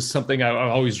it because it was something I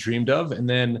always dreamed of. And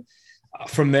then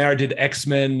from there, I did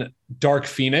X-Men Dark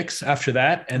Phoenix after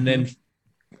that, and then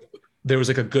there was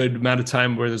like a good amount of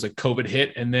time where there's a COVID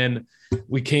hit, and then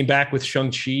we came back with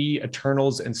Shang-Chi,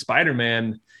 Eternals, and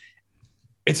Spider-Man.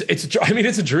 it's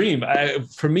a dream.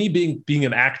 For me, being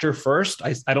an actor first,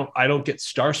 I don't get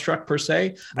starstruck per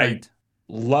se. Right. I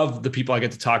love the people I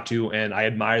get to talk to and I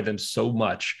admire them so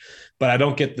much, but I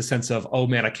don't get the sense of, oh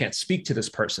man, I can't speak to this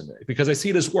person, because I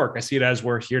see it as work. I see it as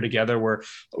we're here together. We're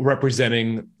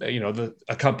representing,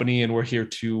 a company, and we're here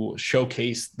to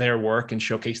showcase their work and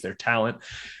showcase their talent.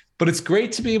 But it's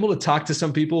great to be able to talk to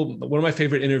some people. One of my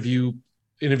favorite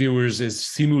interviewers is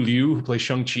Simu Liu, who plays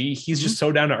Shang-Chi. He's just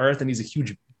so down to earth, and he's a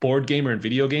huge board gamer and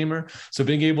video gamer. So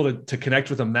being able to connect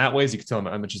with him that way, as you can tell,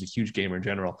 I'm just a huge gamer in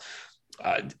general.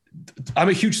 I'm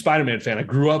a huge Spider-Man fan. I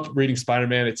grew up reading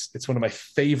Spider-Man. It's one of my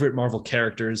favorite Marvel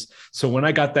characters. So when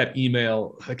I got that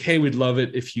email, like, hey, we'd love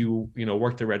it if you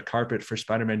work the red carpet for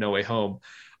Spider-Man No Way Home,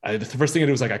 the first thing I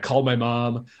did was I called my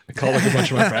mom. I called a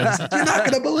bunch of my friends. You're not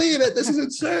going to believe it. This is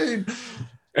insane.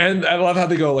 And I love how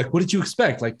they go, like, what did you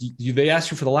expect? Like, they asked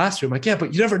you for the last year. I'm like, yeah,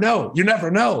 but you never know. You never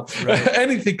know. Right.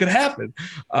 Anything could happen.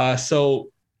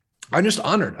 So I'm just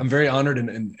honored. I'm very honored.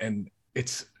 And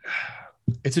it's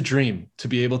a dream to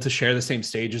be able to share the same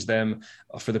stage as them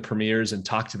for the premieres and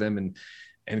talk to them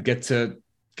and get to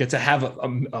have,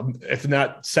 if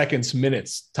not seconds,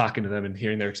 minutes talking to them and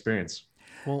hearing their experience.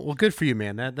 Well, good for you,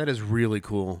 man. That is really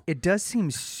cool. It does seem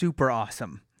super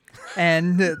awesome.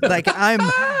 And like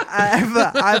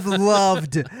I've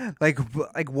loved like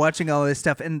watching all this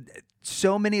stuff, and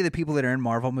so many of the people that are in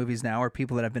Marvel movies now are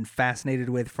people that I've been fascinated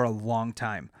with for a long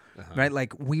time, right?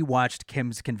 Like we watched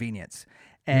Kim's Convenience,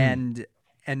 and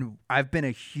I've been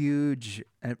a huge.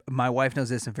 My wife knows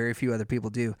this, and very few other people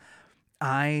do.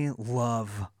 I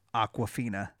love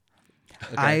Awkwafina.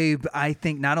 Okay. I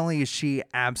think not only is she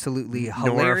absolutely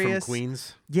hilarious, Nora from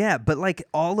Queens, yeah, but like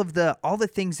all the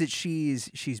things that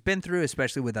she's been through,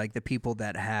 especially with like the people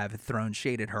that have thrown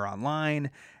shade at her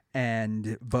online,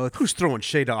 and both who's throwing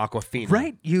shade at Awkwafina,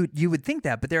 right? You would think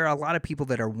that, but there are a lot of people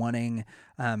that are wanting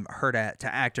her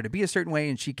to act or to be a certain way,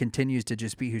 and she continues to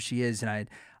just be who she is, and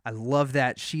I love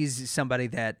that she's somebody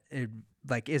that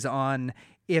like is on.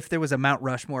 If there was a Mount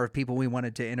Rushmore of people we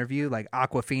wanted to interview, like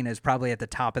Awkwafina is probably at the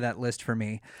top of that list for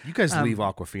me. You guys leave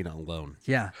Awkwafina alone.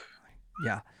 Yeah.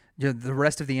 The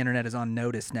rest of the internet is on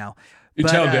notice now. You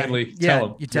tell him, Bentley. Tell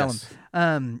him. You tell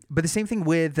him. But the same thing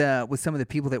with some of the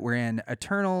people that were in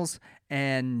Eternals,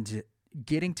 and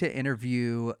getting to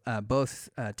interview both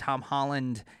Tom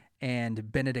Holland and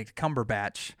Benedict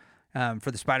Cumberbatch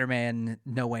for the Spider-Man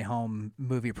No Way Home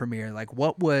movie premiere. Like,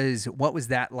 what was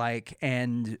that like,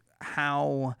 and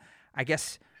how, I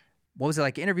guess, what was it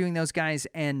like interviewing those guys,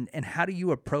 and how do you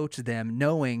approach them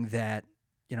knowing that,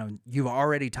 you've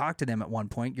already talked to them at one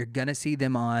point, you're going to see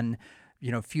them on,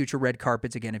 future red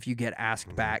carpets again if you get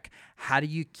asked back. How do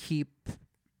you keep,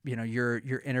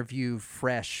 your interview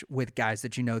fresh with guys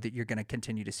that that you're going to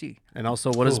continue to see? And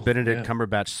also, what does Benedict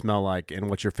Cumberbatch smell like, and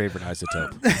what's your favorite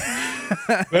isotope?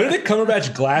 Benedict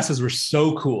Cumberbatch glasses were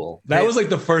so cool. That was like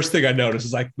the first thing I noticed.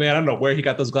 It's like, man, I don't know where he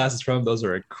got those glasses from. Those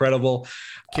are incredible.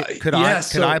 Could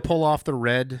I pull off the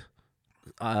red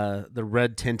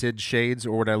tinted shades,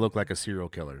 or would I look like a serial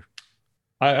killer?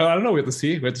 I don't know. We have to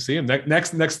see. him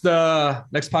next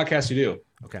podcast. You do.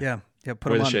 Okay. Yeah.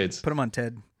 Put them on shades. Put them on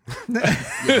Ted.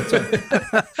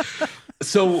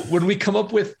 So when we come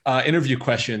up with interview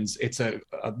questions, it's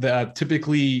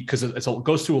typically, because it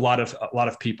goes through a lot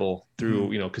of people through,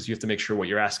 because you have to make sure what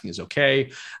you're asking is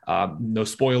okay, no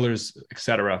spoilers,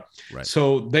 etc. Right.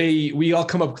 So we all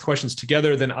come up with questions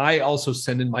together. Then I also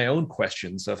send in my own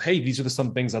questions of, hey, these are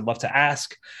some things I'd love to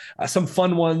ask, some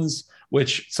fun ones,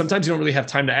 which sometimes you don't really have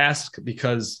time to ask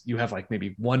because you have like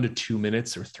maybe 1 to 2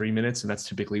 minutes or 3 minutes. And that's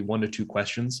typically 1 to 2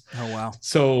 questions. Oh, wow.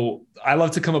 So I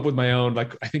love to come up with my own.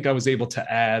 Like, I think I was able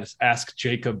to ask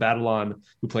Jacob Batalon,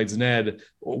 who plays Ned,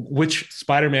 which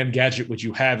Spider-Man gadget would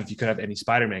you have if you could have any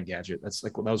Spider-Man gadget?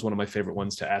 That was one of my favorite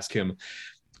ones to ask him.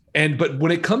 But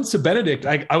when it comes to Benedict,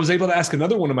 I was able to ask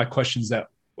another one of my questions that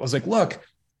I was like, look,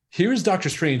 here's Doctor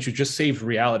Strange, who just saved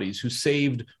realities, who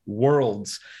saved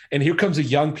worlds. And here comes a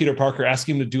young Peter Parker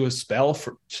asking him to do a spell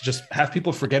to just have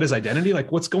people forget his identity.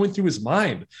 Like, what's going through his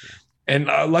mind? And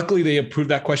luckily they approved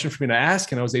that question for me to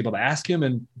ask, and I was able to ask him.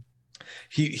 And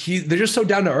they're just so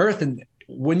down to earth. And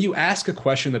when you ask a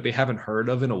question that they haven't heard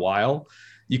of in a while,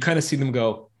 you kind of see them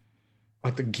go,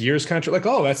 like the gears kind of like,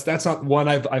 oh, that's not one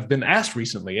I've been asked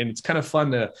recently. And it's kind of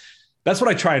fun to. That's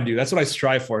what I try and do. That's what I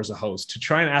strive for as a host, to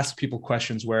try and ask people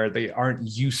questions where they aren't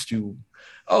used to.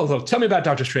 Oh, tell me about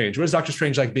Doctor Strange. What is Doctor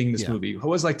Strange like being in this movie? What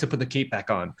was it like to put the cape back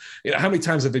on? How many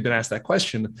times have they been asked that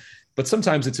question? But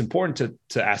sometimes it's important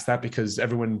to ask that because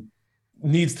everyone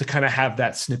needs to kind of have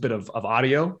that snippet of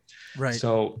audio. Right.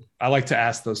 So I like to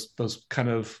ask those kind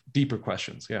of deeper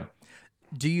questions. Yeah.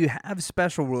 Do you have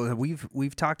special rules?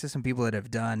 We've talked to some people that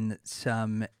have done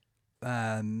some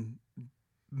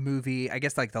movie, I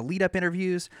guess like the lead up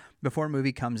interviews before a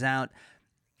movie comes out,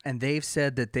 and they've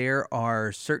said that there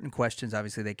are certain questions,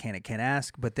 obviously they can and can't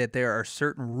ask, but that there are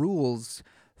certain rules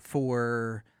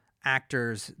for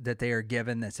actors that they are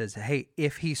given that says, hey,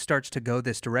 if he starts to go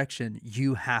this direction,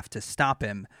 you have to stop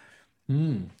him.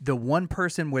 The one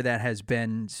person where that has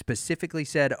been specifically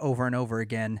said over and over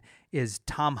again is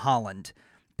Tom Holland,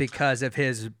 because of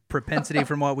his propensity,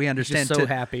 from what we understand, Just so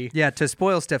happy. To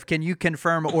spoil stuff. Can you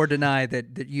confirm or deny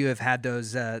that you have had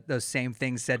those same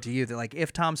things said to you, that like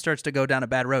if Tom starts to go down a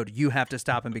bad road, you have to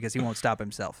stop him because he won't stop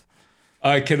himself?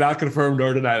 I cannot confirm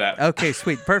nor deny that. Okay,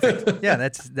 sweet, perfect. Yeah,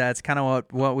 that's kind of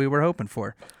what we were hoping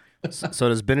for. So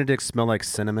does Benedict smell like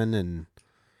cinnamon and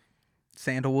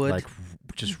Sandalwood, like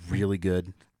just really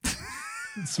good?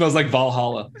 It smells like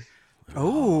Valhalla.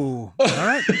 Oh, all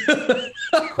right.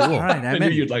 Cool. All right, I knew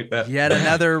you'd like that. Yet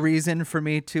another reason for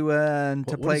me to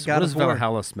play God of War. What does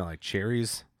Valhalla smell like?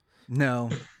 Cherries? No.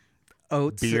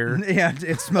 Oats. Beer? Yeah,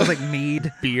 it smells like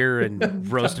mead. Beer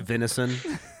and roast venison?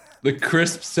 The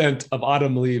crisp scent of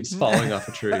autumn leaves falling off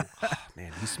a tree. Oh,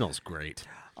 man, he smells great.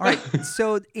 All right,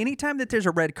 so anytime that there's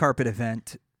a red carpet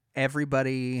event,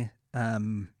 everybody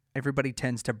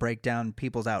tends to break down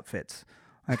people's outfits.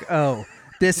 Like, oh,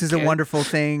 this is a wonderful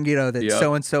thing, that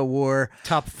so-and-so wore.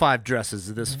 Top 5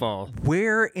 dresses this fall.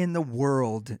 Where in the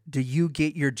world do you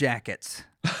get your jackets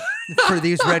for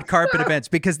these red carpet events?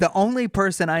 Because the only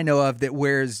person I know of that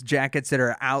wears jackets that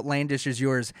are outlandish as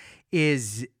yours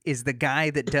is the guy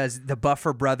that does the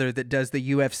Buffer brother that does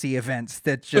the UFC events,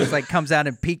 that just like comes out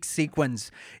in peak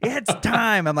sequins. It's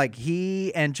time. I'm like,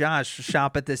 he and Josh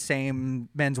shop at the same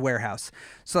Men's Warehouse.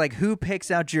 So like, who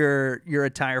picks out your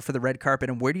attire for the red carpet,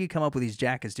 and where do you come up with these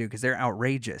jackets, dude? Because they're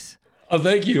outrageous. Oh,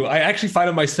 thank you. I actually find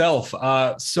them myself.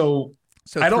 So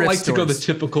I don't like to go the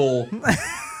typical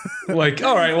like,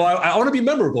 all right, well, I want to be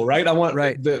memorable, right? I want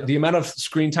the amount of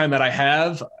screen time that I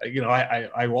have.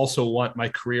 I also want my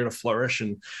career to flourish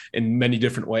in many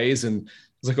different ways. And I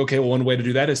was like, okay, well, one way to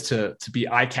do that is to be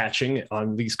eye-catching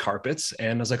on these carpets.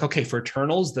 And I was like, okay, for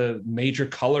Eternals, the major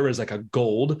color is like a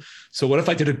gold. So what if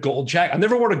I did a gold jacket? I've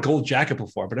never worn a gold jacket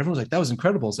before, but everyone's like, that was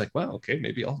incredible. It's like, well, okay,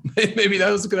 maybe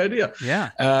that was a good idea.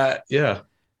 Yeah. Yeah.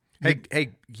 Hey,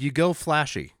 you go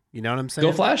flashy. You know what I'm saying?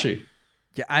 Go flashy.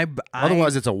 Yeah,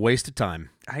 Otherwise, it's a waste of time.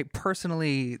 I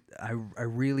personally, I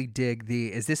really dig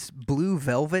is this blue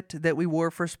velvet that we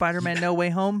wore for Spider-Man No Way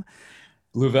Home?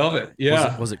 Blue velvet,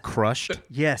 yeah. Was it crushed?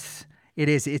 Yes, it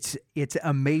is. It's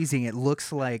amazing. It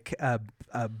looks like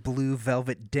a blue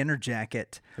velvet dinner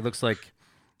jacket. It looks like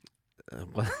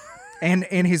what?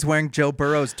 And he's wearing Joe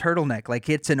Burrow's turtleneck. Like,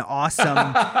 it's an awesome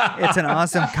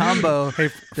combo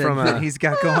that he's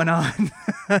got going on.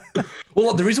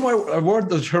 Well, the reason why I wore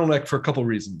the turtleneck for a couple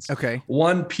reasons. Okay.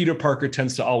 One, Peter Parker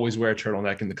tends to always wear a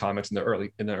turtleneck in the comics in the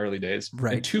early days.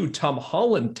 Right. And two, Tom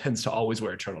Holland tends to always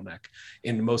wear a turtleneck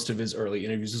in most of his early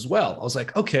interviews as well. I was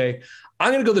like, okay,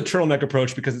 I'm going to go the turtleneck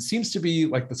approach because it seems to be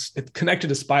like it's connected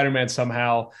to Spider-Man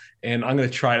somehow, and I'm going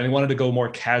to try it. And I wanted to go a more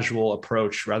casual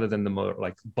approach rather than the more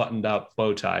like buttoned up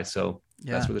bow tie. So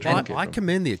that's where the turtleneck came from. I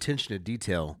commend the attention to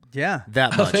detail. Yeah,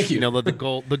 that much. Thank you.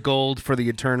 The gold for the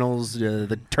Eternals,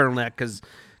 the turtleneck because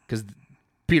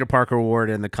Peter Parker wore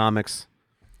it in the comics.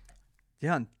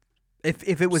 Yeah.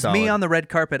 If it was me on the red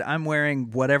carpet, I'm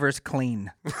wearing whatever's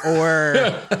clean,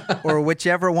 or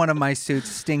whichever one of my suits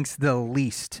stinks the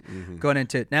least going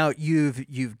into it. Now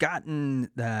you've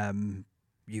gotten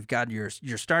you've got your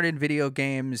start in video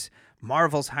games.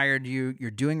 Marvel's hired you. You're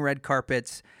doing red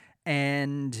carpets,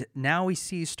 and now we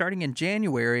see starting in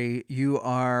January you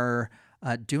are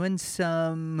doing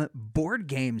some board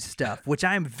game stuff, which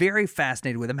I'm very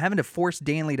fascinated with. I'm having to force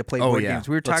Danley to play board games.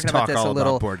 We were talking about this a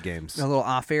little board games, a little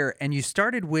off air, and you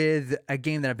started with a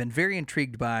game that I've been very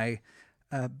intrigued by,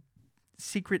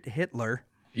 Secret Hitler.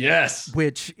 Yes,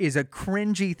 which is a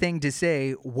cringy thing to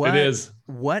say. It is.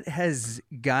 What has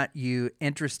got you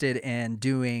interested in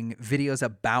doing videos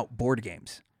about board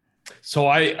games? So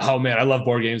I love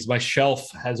board games. My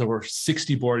shelf has over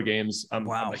 60 board games. I'm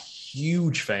a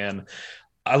huge fan.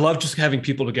 I love just having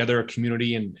people together, a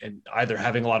community, and either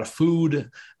having a lot of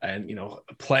food and,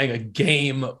 playing a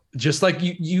game, just like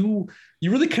you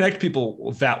really connect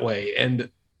people that way. And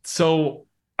so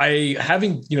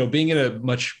being in a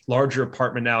much larger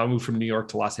apartment now, I moved from New York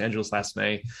to Los Angeles last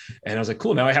May, and I was like,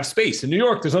 cool, now I have space. In New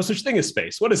York, there's no such thing as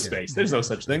space. What is space? There's no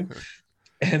such thing.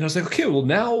 And I was like, okay, well,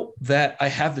 now that I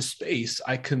have the space,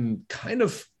 I can kind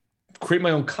of create my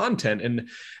own content. And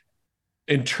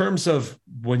in terms of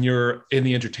when you're in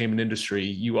the entertainment industry,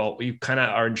 you kind of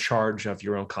are in charge of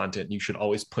your own content. You should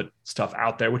always put stuff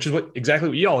out there, which is exactly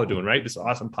what you all are doing, right? This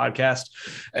awesome podcast.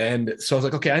 And so I was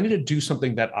like, okay, I need to do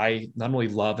something that I not only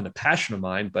love and a passion of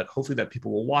mine, but hopefully that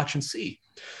people will watch and see.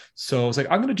 So I was like,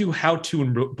 I'm going to do how-to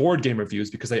and board game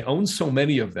reviews because I own so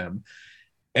many of them.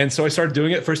 And so I started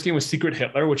doing it. First game was Secret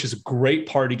Hitler, which is a great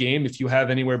party game. If you have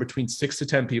anywhere between 6 to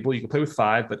 10 people, you can play with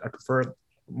 5, but I prefer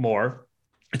more.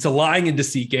 It's a lying and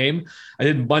deceit game. I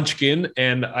did Munchkin,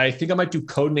 and I think I might do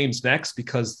Codenames next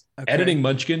because editing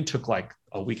Munchkin took like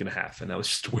a week and a half, and that was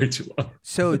just way too long.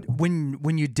 So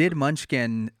when you did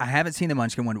Munchkin, I haven't seen the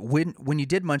Munchkin one. When you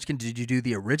did Munchkin, did you do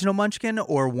the original Munchkin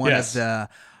or one of the?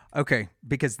 Okay,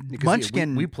 because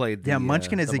Munchkin we played.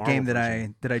 Munchkin is a game that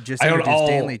I just own introduced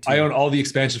Stanley to. I own all the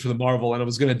expansions for the Marvel, and I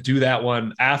was going to do that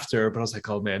one after, but I was like,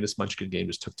 oh man, this Munchkin game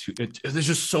just took there's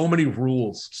just so many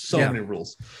rules, many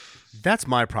rules. That's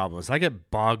my problem. Is I get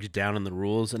bogged down in the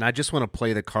rules, and I just want to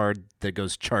play the card that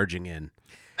goes charging in.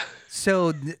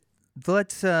 So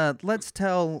let's do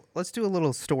a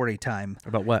little story time.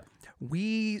 About what?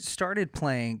 We started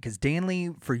playing because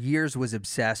Danley for years was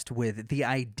obsessed with the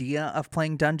idea of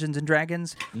playing Dungeons and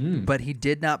Dragons, but he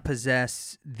did not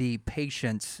possess the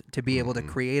patience to be able to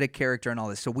create a character and all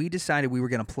this. So we decided we were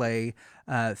going to play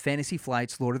Fantasy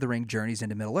Flight's Lord of the Rings Journeys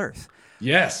into Middle-earth.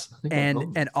 Yes.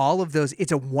 And all of those,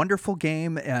 it's a wonderful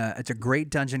game. It's a great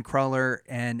dungeon crawler,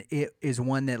 and it is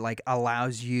one that like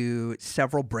allows you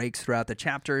several breaks throughout the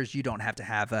chapters. You don't have to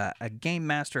have a game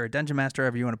master, a dungeon master,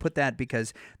 however you want to put that,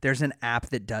 because there's an app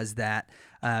that does that,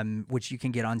 which you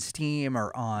can get on Steam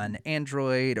or on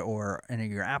Android or any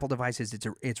of your Apple devices.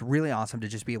 It's really awesome to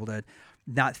just be able to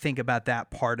not think about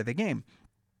that part of the game.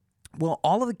 Well,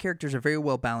 all of the characters are very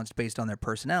well balanced based on their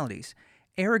personalities.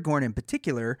 Aragorn in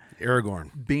particular,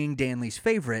 being Danley's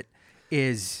favorite,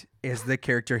 is the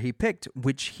character he picked,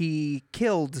 which he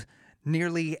killed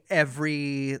nearly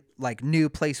every like new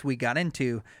place we got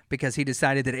into because he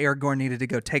decided that Aragorn needed to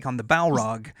go take on the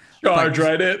Balrog. Charge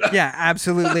right in. Yeah,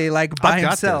 absolutely, like by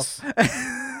himself.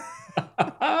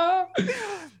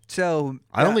 So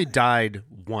I only died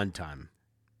one time.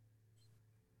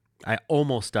 I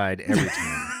almost died every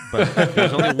time. But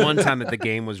there's only one time that the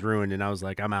game was ruined, and I was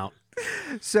like, I'm out.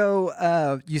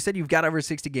 So you said you've got over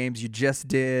 60 games. You just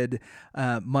did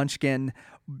Munchkin.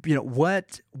 You know,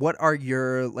 what are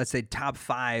your, let's say, top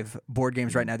 5 board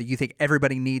games right now that you think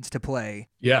everybody needs to play?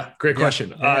 Yeah, great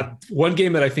question. Yeah. One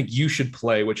game that I think you should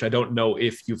play, which I don't know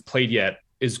if you've played yet,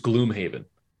 is Gloomhaven.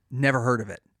 Never heard of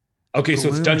it. Okay, so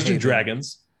it's Dungeons and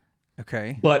Dragons.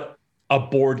 Okay. But a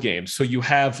board game. So you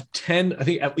have 10, I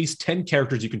think at least 10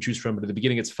 characters you can choose from, but at the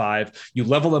beginning it's 5. You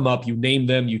level them up, you name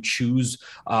them, you choose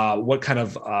what kind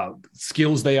of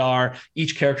skills they are.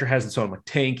 Each character has its own like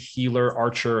tank, healer,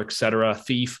 archer, etc.,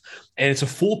 thief. And it's a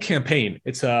full campaign.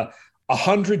 It's a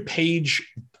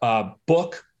 100-page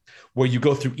book where you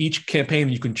go through each campaign.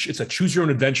 It's a choose your own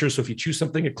adventure. So if you choose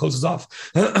something, it closes off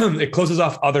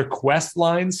other quest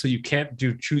lines. So you can't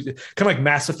choose kind of like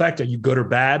Mass Effect. Are you good or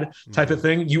bad type of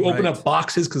thing? You open up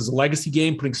boxes because it's a legacy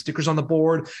game, putting stickers on the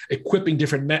board, equipping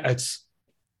different it's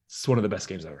one of the best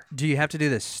games ever. Do you have to do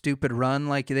this stupid run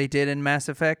like they did in Mass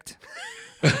Effect?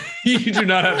 You do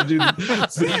not have to do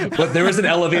that. But there is an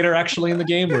elevator actually in the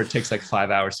game where it takes like 5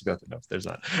 hours to go through. No, there's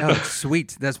not. Oh,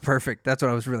 sweet. That's perfect. That's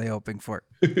what I was really hoping for.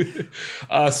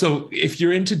 So if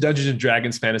you're into Dungeons and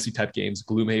Dragons fantasy type games,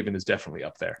 Gloomhaven is definitely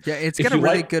up there. Yeah, it's got a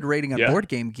really good rating on Board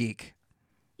Game Geek.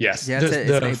 Yes. Yeah,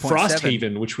 the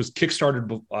Frosthaven, which was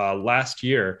kickstarted last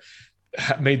year,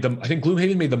 made them. I think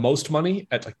Gloomhaven made the most money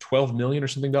at like 12 million or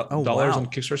something dollars on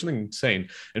Kickstarter, something insane.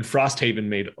 And Frosthaven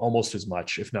made almost as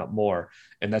much, if not more,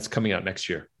 and that's coming out next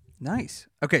year. Nice.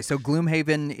 Okay, so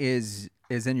Gloomhaven is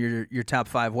in your top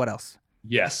 5. What else?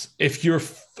 Yes, if you're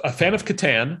a fan of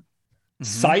Catan,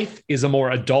 Scythe is a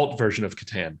more adult version of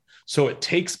Catan. So it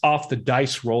takes off the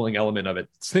dice rolling element of it.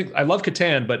 I love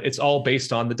Catan, but it's all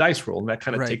based on the dice roll, and that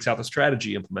kind of takes out the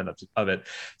strategy element of it.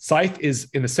 Scythe is,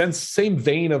 in the sense, same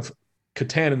vein of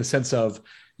Catan in the sense of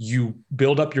you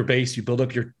build up your base, you build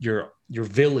up your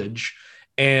village,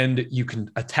 and you can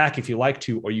attack if you like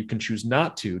to, or you can choose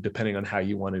not to, depending on how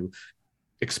you want to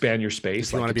expand your space.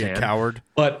 If you want to be a coward,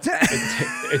 but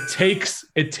it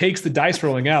takes the dice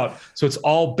rolling out, so it's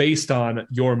all based on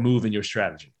your move and your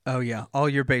strategy. Oh yeah, all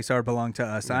your base art belong to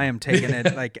us. I am taking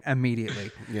it like immediately.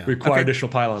 Yeah. Require additional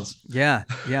pylons. Yeah.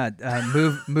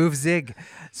 Move zig.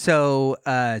 So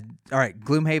all right,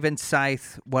 Gloomhaven,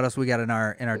 Scythe. What else we got in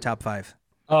our top 5?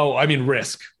 Oh, I mean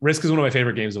Risk. Risk is one of my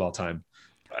favorite games of all time.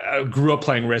 I grew up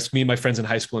playing Risk. Me and my friends in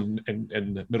high school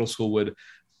and middle school would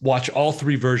watch all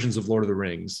 3 versions of Lord of the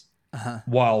Rings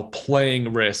while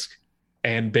playing Risk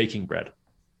and baking bread.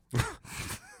 This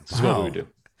is what we would do.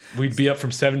 We'd be up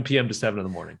from 7 p.m. to 7 in the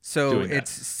morning. So it's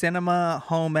cinema,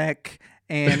 home ec,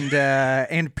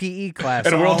 and PE class.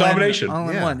 And world domination. All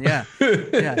in one, yeah.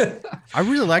 Yeah. I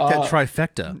really like that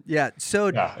trifecta. Yeah. So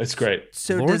yeah, it's great.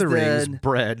 So Lord of the Rings,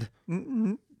 bread.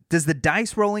 Does the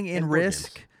dice rolling in and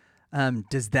Risk,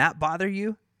 does that bother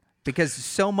you? Because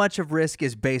so much of Risk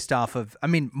is based off of,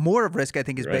 more of Risk, I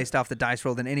think, is based off the dice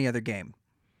roll than any other game.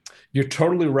 You're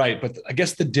totally right. But I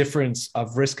guess the difference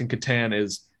of Risk and Catan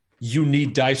is you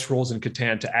need dice rolls in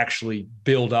Catan to actually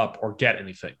build up or get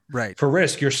anything. Right. For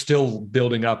Risk, you're still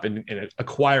building up and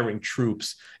acquiring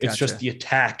troops. It's just the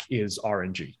attack is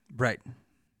RNG. Right.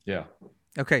 Yeah.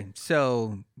 Okay.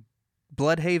 So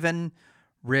Bloodhaven,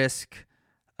 Risk,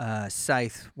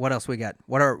 Scythe. What else we got?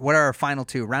 What are our final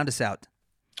two? Round us out.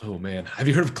 Oh, man. Have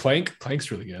you heard of Clank? Clank's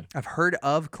really good. I've heard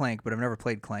of Clank, but I've never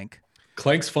played Clank.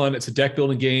 Clank's fun. It's a deck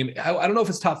building game. I don't know if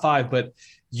it's top 5, but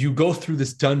you go through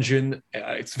this dungeon.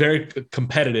 It's very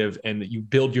competitive, and you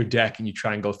build your deck and you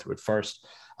try and go through it first.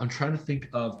 I'm trying to think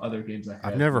of other games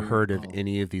I've never heard of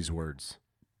any of these words.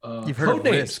 You've heard of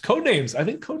Risk. Codenames. I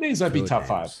think Codenames might be top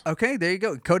 5. Okay, there you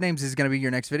go. Codenames is going to be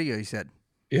your next video, you said.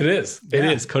 It is. It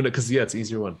is. Because, it's an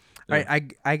easier one. All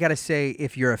right, I got to say,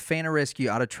 if you're a fan of Risk, you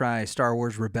ought to try Star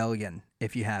Wars Rebellion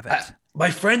if you haven't. My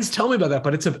friends tell me about that,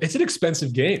 but it's an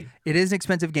expensive game. It is an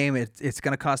expensive game. It's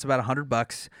going to cost about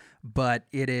 $100, but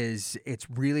it's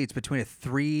between a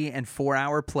 3 and 4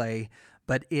 hour play.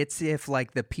 But it's if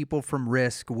like the people from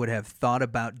Risk would have thought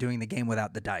about doing the game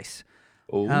without the dice.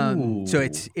 So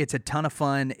it's a ton of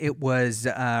fun. It was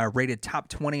rated top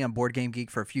 20 on Board Game Geek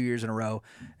for a few years in a row.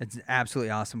 It's an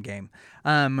absolutely awesome game.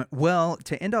 Well,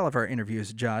 to end all of our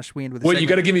interviews, Josh, we end with. You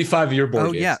got to give me 5 of your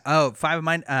board games. Yeah. 5 of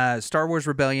mine. Star Wars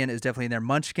Rebellion is definitely in there.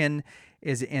 Munchkin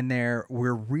is in there.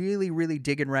 We're really, really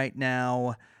digging right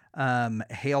now.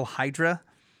 Hail Hydra.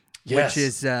 Yes.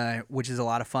 Which is a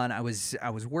lot of fun. I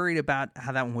was worried about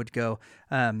how that one would go.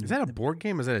 Is that a board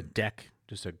game? Or is that a deck?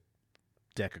 Just a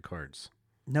deck of cards?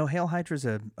 No, Hail Hydra's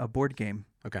a board game.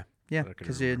 Okay. Yeah,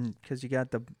 because you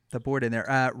got the board in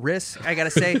there. Risk, I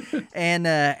gotta say, and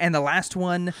the last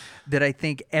one that I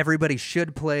think everybody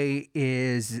should play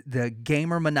is the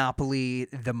Gamer Monopoly,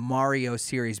 the Mario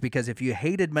series. Because if you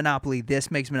hated Monopoly,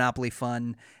 this makes Monopoly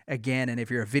fun again. And if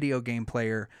you're a video game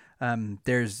player,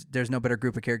 there's no better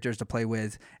group of characters to play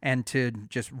with and to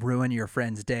just ruin your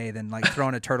friend's day than like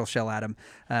throwing a turtle shell at them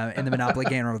in the Monopoly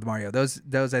game with Mario.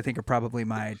 Those I think are probably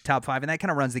my top 5, and that kind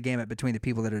of runs the gamut between the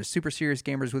people that are super serious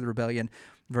gamers with Rebellion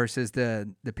versus the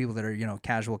people that are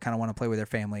casual, kind of want to play with their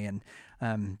family and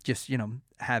just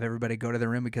have everybody go to their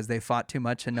room because they fought too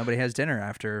much and nobody has dinner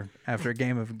after a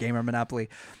game of Gamer Monopoly.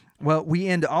 Well, we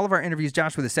end all of our interviews,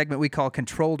 Josh, with a segment we call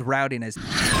Controlled Rowdiness.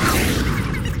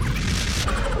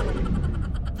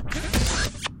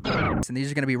 And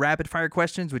these are going to be rapid fire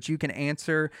questions, which you can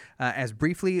answer as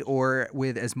briefly or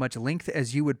with as much length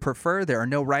as you would prefer. There are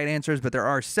no right answers, but there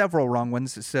are several wrong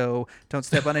ones. So don't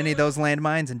step on any of those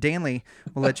landmines. And Danley,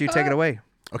 we'll let you take it away.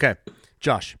 Okay.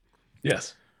 Josh.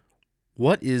 Yes.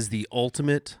 What is the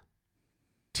ultimate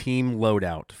team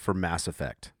loadout for Mass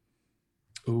Effect?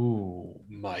 Ooh,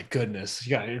 my goodness.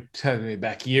 You're telling me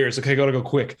back years. Okay, gotta go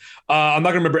quick. I'm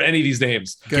not going to remember any of these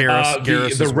names.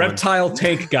 Garrus the reptile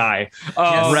tank guy.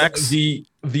 Rex. The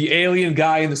alien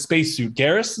guy in the spacesuit.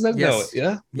 Garrus? Is that? Yes. No,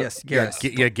 yeah? Yes, Garrus.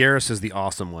 Yeah, Garrus is the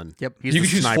awesome one. Yep. He's you the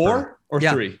can choose sniper. 4 or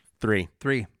 3?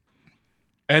 3.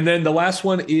 And then the last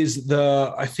one is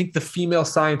I think the female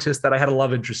scientist that I had a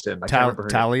love interest in. I can't remember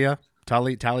her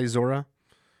name. Tali Zora?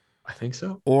 I think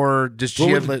so. Or does she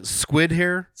have squid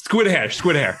hair? Squid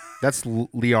hair. That's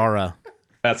Liara.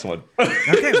 That's one.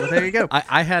 Okay, well there you go.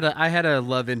 I had a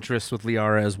love interest with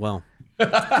Liara as well.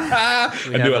 I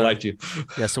knew I liked you.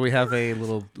 Yeah, so we have a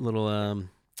little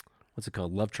what's it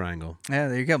called? Love triangle. Yeah,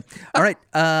 there you go. All right.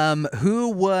 Who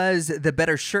was the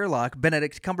better Sherlock,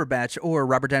 Benedict Cumberbatch or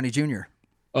Robert Downey Jr.?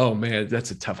 Oh man,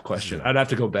 that's a tough question. I'd have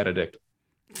to go Benedict.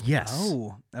 Yes.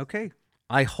 Oh, okay.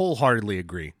 I wholeheartely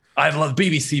agree. I love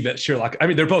BBC Sherlock. I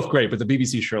mean, they're both great, but the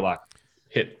BBC Sherlock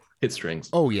hit strings.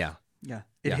 Oh yeah. Yeah.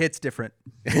 It hits different.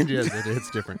 It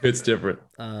hits different. It's different.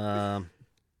 I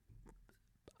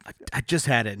just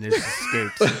had it and it just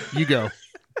escaped. You go.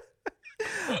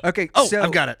 Okay. Oh, so,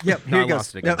 I've got it. Yep. No, Here I goes.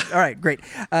 lost it again. Yep, all right. Great.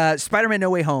 Spider-Man No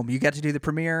Way Home. You got to do the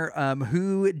premiere.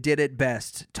 Who did it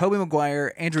best? Tobey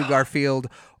Maguire, Andrew Garfield,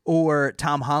 or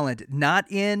Tom Holland?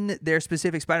 Not in their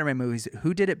specific Spider-Man movies.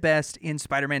 Who did it best in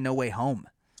Spider-Man No Way Home?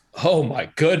 Oh my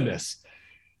goodness.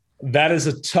 That is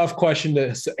a tough question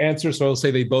to answer. So I'll say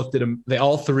they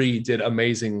all 3 did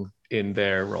amazing in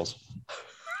their roles.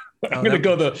 I'm gonna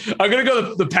go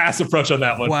the pass approach on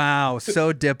that one. Wow,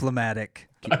 so diplomatic.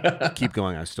 Keep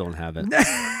going. I still don't have it.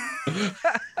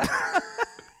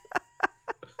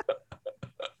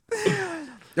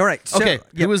 All right. So, Okay.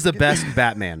 Who was the best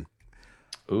Batman?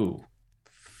 Ooh.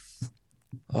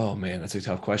 Oh man, that's a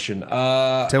tough question.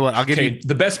 Tell you what, I'll give you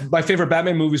the best. My favorite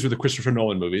Batman movies were the Christopher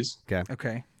Nolan movies.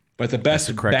 Okay. But the best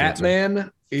the correct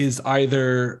Batman is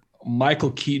either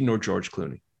Michael Keaton or George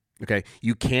Clooney. Okay.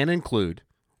 You can include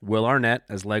Will Arnett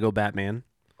as Lego Batman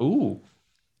Ooh.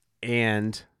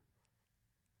 and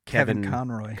Kevin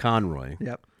Conroy. Conroy.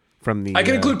 Yep. From the I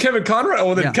can include Kevin Conroy.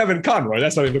 Oh, then yeah. Kevin Conroy.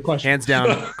 That's not even a question. hands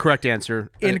down correct answer.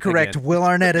 Incorrect. Again. Will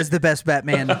Arnett is the best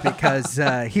Batman because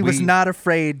he was not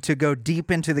afraid to go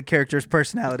deep into the character's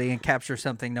personality and capture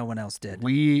something no one else did.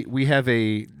 We have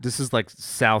this is like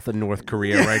South and North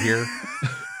Korea right here.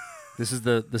 This is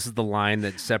the line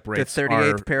that separates The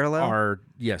 38th parallel?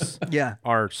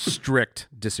 Our strict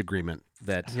disagreement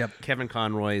that Yep. Kevin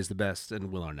Conroy is the best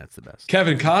and Will Arnett's the best.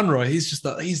 Kevin Conroy. He's just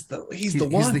the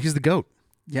one. He's the GOAT.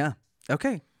 Yeah.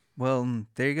 Okay. Well,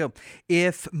 there you go.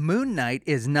 If Moon Knight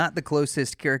is not the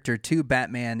closest character to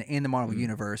Batman in the Marvel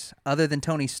Universe, other than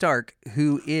Tony Stark,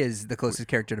 who is the closest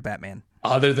character to Batman?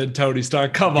 Other than Tony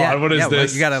Stark. Come on, what is well,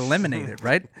 this? you got to eliminate it,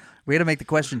 right? We got to make the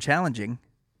question challenging.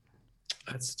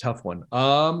 That's a tough one.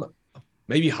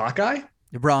 Maybe Hawkeye?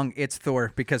 You're wrong. It's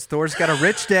Thor because Thor's got a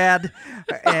rich dad,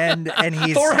 and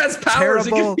he's Thor has powers.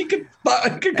 terrible. He can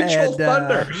control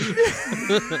thunder.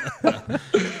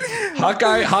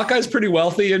 Hawkeye's pretty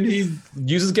wealthy and he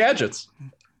uses gadgets.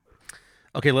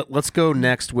 Okay, let's go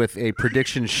next with a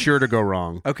prediction sure to go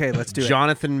wrong. Okay, let's do it.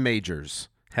 Jonathan Majors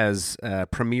has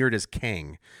premiered as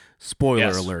Kang. Spoiler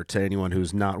Yes. alert to anyone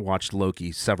who's not watched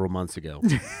Loki several months ago.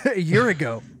 A year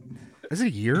ago. Is it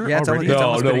a year Yeah, it's already? almost- No,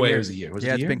 almost no been a way year. it was a year. Was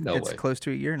Yeah, it a year? No it's way. close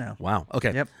to a year now. Wow.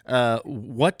 Okay. Yep.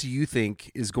 What do you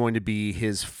think is going to be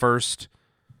his first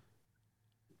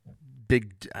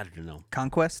big? I don't know.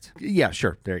 Conquest? Yeah,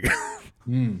 sure. There you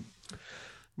go.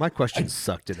 My questions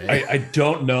suck today. I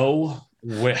don't know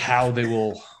how they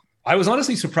will. I was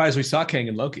honestly surprised we saw Kang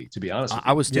and Loki, to be honest with you.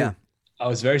 I was too. Yeah. I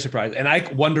was very surprised. And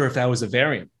I wonder if that was a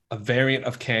variant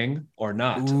of Kang or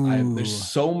not.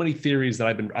 There's so many theories that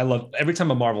I love. Every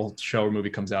time a Marvel show or movie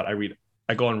comes out,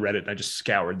 I go on Reddit and I just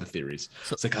scoured the theories.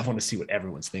 It's like, I want to see what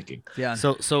everyone's thinking. Yeah.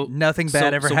 So Nothing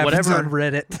bad ever happens whatever, on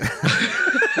Reddit.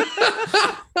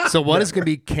 So what is going to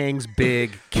be Kang's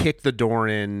big kick the door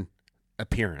in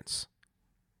appearance?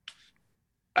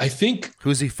 I think.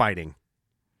 Who's he fighting?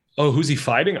 Oh, who's he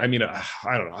fighting? I mean,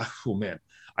 I don't know. Oh man,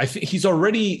 I think he's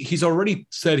already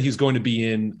said he's going to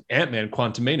be in Ant-Man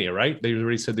Quantumania, right? They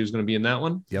already said he was going to be in that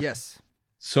one. Yep. Yes.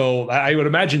 So I would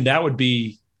imagine that would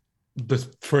be the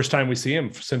first time we see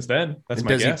him since then. That's And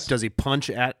my guess. Does he punch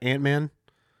at Ant-Man?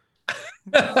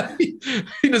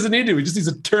 He doesn't need to. He just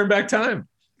needs to turn back time.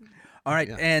 All right,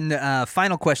 and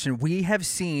final question. We have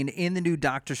seen in the new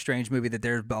Doctor Strange movie that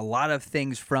there's a lot of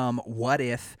things from What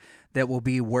If that will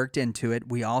be worked into it.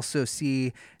 We also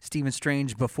see Stephen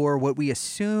Strange before what we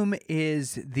assume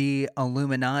is the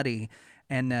Illuminati,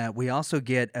 and we also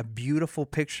get a beautiful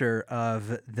picture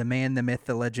of the man, the myth,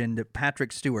 the legend,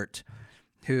 Patrick Stewart,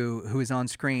 who is on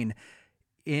screen.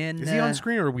 Is he on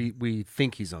screen, or we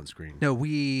think he's on screen? No,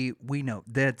 we know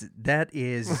that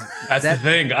is That's the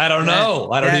thing. I don't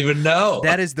know. I don't even know.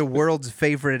 That is the world's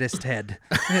favoriteest head.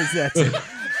 That's it.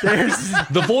 There's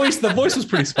The voice was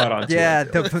pretty spot on. Too. yeah,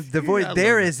 the voice.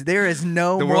 There is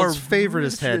no The more world's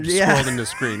favoriteest head scrolled in the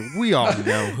screen. We all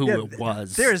know who it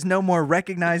was. There is no more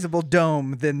recognizable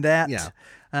dome than that. Yeah.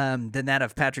 Than that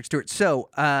of Patrick Stewart. So,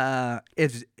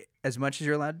 as much as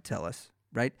you're allowed to tell us,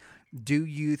 right? Do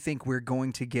you think we're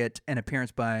going to get an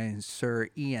appearance by Sir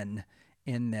Ian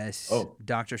in this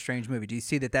Doctor Strange movie? Do you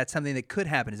see that that's something that could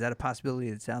happen? Is that a possibility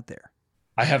that's out there?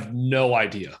 I have no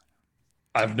idea.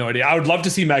 I would love to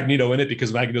see Magneto in it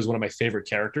because Magneto is one of my favorite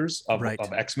characters of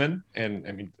X-Men and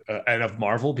and of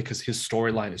Marvel because his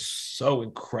storyline is so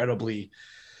incredibly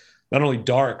not only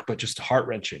dark but just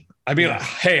heart-wrenching. I mean,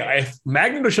 hey, if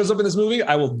Magneto shows up in this movie,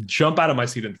 I will jump out of my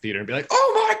seat in the theater and be like,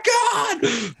 "Oh my god!"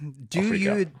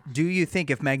 Do you think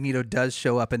if Magneto does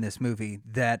show up in this movie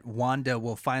that Wanda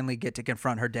will finally get to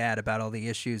confront her dad about all the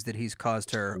issues that he's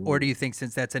caused her? Or do you think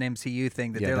since that's an MCU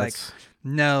thing that they're like,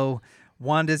 no,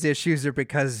 Wanda's issues are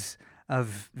because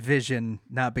of Vision,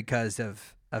 not because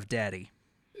of Daddy?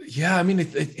 Yeah, I mean,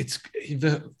 it's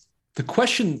the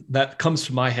question that comes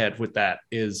to my head with that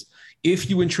is if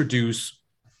you introduce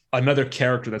another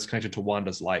character that's connected to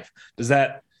Wanda's life, does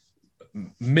that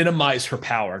minimize her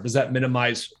power? Does that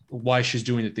minimize why she's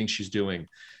doing the things she's doing?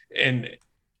 And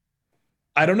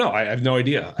I don't know. I have no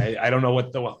idea. I don't know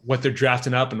what they're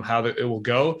drafting up and how it will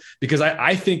go, because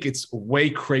I think it's way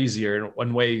crazier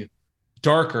and way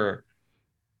darker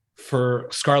for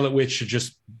Scarlet Witch to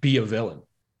just be a villain.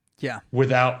 Yeah.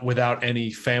 Without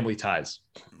any family ties.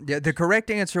 Yeah, the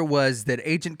correct answer was that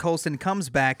Agent Coulson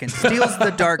comes back and steals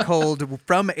the Darkhold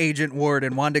from Agent Ward,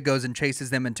 and Wanda goes and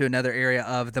chases them into another area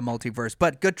of the multiverse.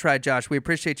 But good try, Josh. We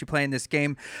appreciate you playing this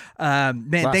game.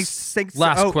 Thanks.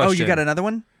 Last question. Oh, you got another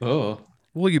one? Oh.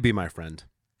 Will you be my friend?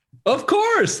 Of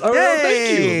course. Oh,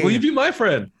 thank you. Will you be my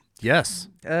friend? Yes.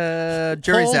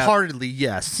 Jury's out. Wholeheartedly,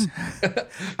 yes.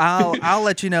 I'll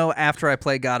let you know after I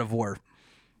play God of War.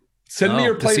 Send me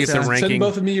your PlayStation. Send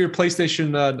both of me your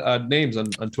PlayStation names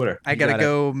on Twitter. I gotta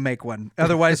go make one.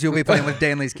 Otherwise, you'll be playing with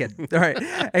Danley's kid. All right.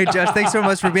 Hey, Josh, thanks so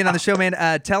much for being on the show,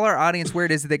 man. Tell our audience where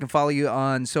it is that they can follow you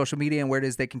on social media and where it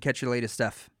is they can catch your latest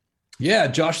stuff. Yeah,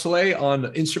 Josh Saleh on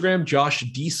Instagram, Josh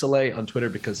D. Saleh on Twitter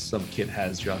because some kid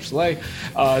has Josh Saleh.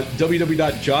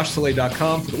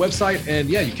 www.joshsaleh.com for the website. And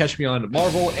yeah, you catch me on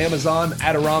Marvel, Amazon,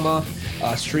 Adorama,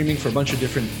 streaming for a bunch of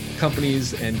different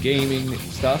companies and gaming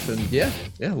stuff. And yeah,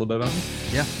 a little bit about me.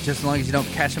 Yeah, just as long as you don't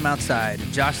catch them outside.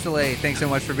 Josh Saleh, thanks so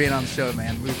much for being on the show,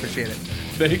 man. We appreciate it.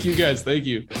 Thank you, guys. Thank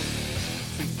you.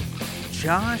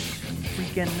 Josh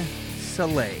freaking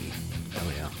Saleh.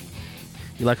 Oh, yeah.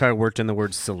 You like how I worked in the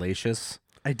word salacious?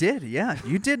 I did, yeah.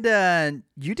 You did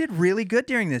really good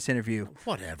during this interview.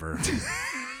 Whatever.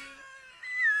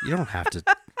 You don't have to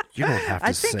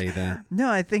say that. No,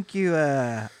 I think you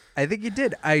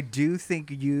did. I do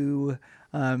think you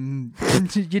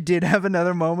you did have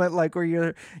another moment like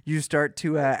where you start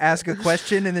to ask a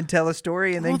question and then tell a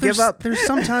story and then give up. There's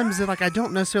sometimes that like I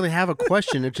don't necessarily have a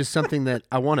question. It's just something that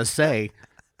I want to say.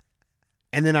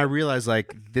 And then I realize,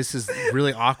 like, this is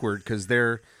really awkward because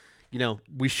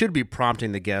we should be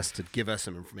prompting the guest to give us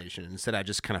some information. Instead, I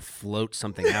just kind of float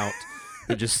something out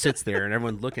that just sits there, and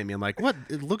everyone's looking at me. I'm like, what?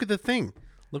 Look at the thing.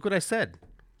 Look what I said.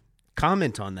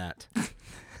 Comment on that.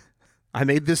 I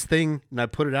made this thing, and I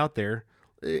put it out there.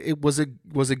 Was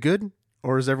it good,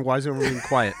 or why is everyone being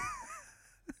quiet?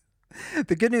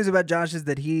 The good news about Josh is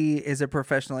that he is a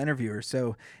professional interviewer,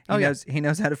 so he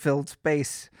knows how to fill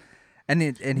space. And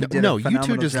he did a phenomenal you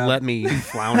two just job. let me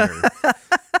flounder.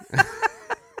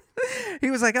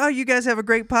 He was like, "Oh, you guys have a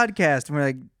great podcast," and we're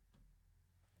like,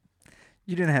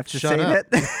 "You didn't have to Shut say up.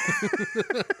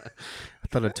 that." I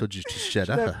thought I told you to shut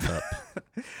up.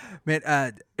 Man,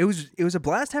 it was a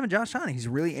blast having Josh on. He's a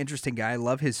really interesting guy. I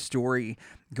love his story,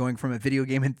 going from a video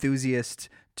game enthusiast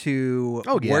to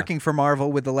working for Marvel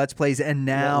with the Let's Plays, and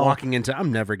now walking into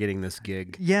I'm never getting this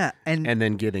gig. Yeah, and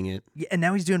then getting it. Yeah, and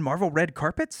now he's doing Marvel red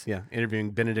carpets. Yeah,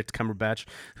 interviewing Benedict Cumberbatch,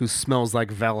 who smells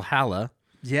like Valhalla.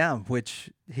 Yeah,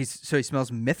 he smells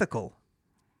mythical.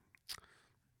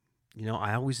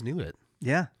 I always knew it.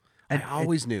 Yeah. I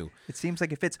always knew. It seems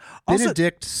like it fits. Also,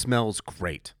 Benedict smells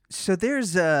great. So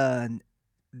there's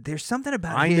something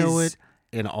about I know it,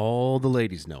 and all the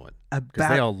ladies know it because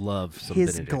they all love some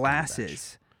his Benedict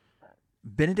glasses.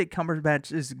 Benedict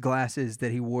Cumberbatch's glasses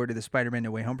that he wore to the Spider-Man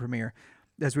No Way Home premiere.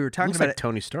 As we were talking about, like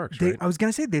Tony Stark's. Right? I was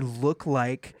gonna say they look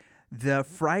like the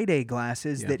Friday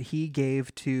glasses that he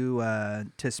gave to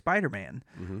Spider-Man,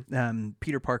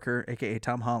 Peter Parker, aka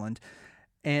Tom Holland.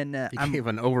 And he gave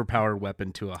an overpowered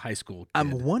weapon to a high school kid.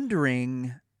 I'm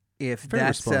wondering if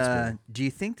that's. Do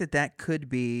you think that could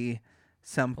be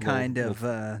some kind of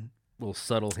little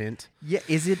subtle hint? Yeah,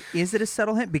 is it a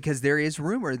subtle hint? Because there is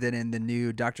rumor that in the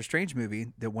new Doctor Strange movie,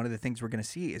 that one of the things we're going to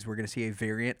see is a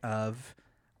variant of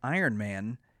Iron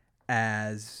Man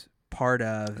as part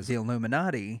of the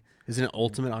Illuminati. Isn't it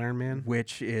Ultimate Iron Man?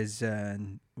 Which is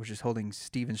holding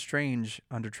Stephen Strange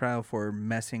under trial for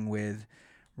messing with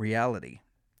reality.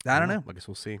 I don't know. I guess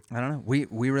we'll see. I don't know.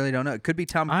 We really don't know. It could be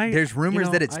Tom. There's rumors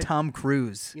that it's Tom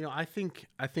Cruise. I think.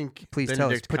 Please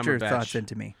tell us. Put your thoughts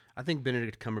into me. I think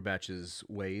Benedict Cumberbatch's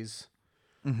ways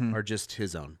are just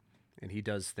his own, and he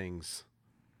does things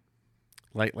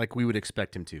like we would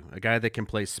expect him to. A guy that can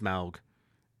play Smaug,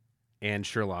 and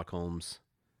Sherlock Holmes,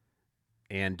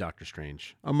 and Doctor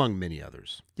Strange, among many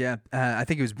others. Yeah, I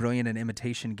think he was brilliant in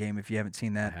Imitation Game. If you haven't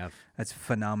seen that, I have. That's a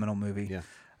phenomenal movie.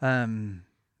 Yeah.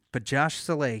 But Josh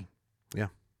Saleh. Yeah,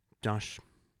 Josh.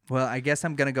 Well, I guess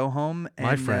I'm going to go home. And,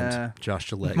 my friend, Josh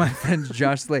Saleh. My friend,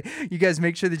 Josh Saleh. You guys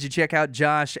make sure that you check out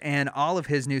Josh and all of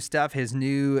his new stuff, his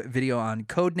new video on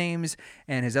code names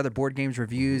and his other board games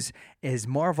reviews, his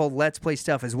Marvel Let's Play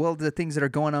stuff, as well as the things that are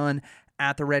going on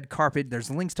at the red carpet.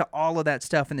 There's links to all of that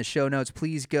stuff in the show notes.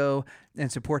 Please go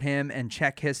and support him and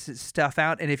check his stuff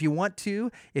out. And if you want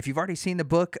to, if you've already seen the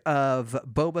book of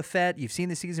Boba Fett, you've seen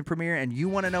the season premiere, and you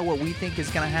want to know what we think is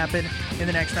going to happen in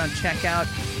the next round, check out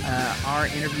our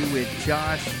interview with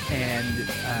Josh and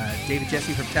David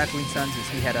Jesse from Tatooine Sons, as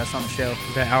he had us on the show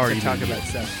Okay, how are to you talk doing? about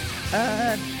stuff.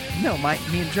 No,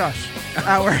 me and Josh.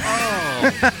 Our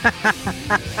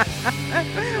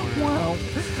wow.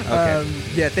 Okay.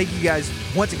 Yeah, thank you guys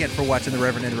once again for watching the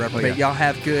Reverend and the Reprobate. yeah. Y'all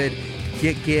have good,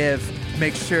 give.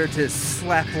 Make sure to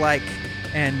slap like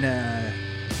and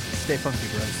stay funky,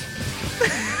 bros.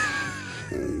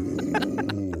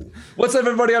 What's up,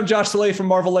 everybody? I'm Josh Saleh from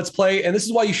Marvel Let's Play, and this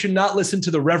is why you should not listen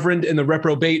to the Reverend and the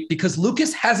Reprobate, because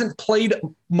Lucas hasn't played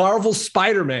Marvel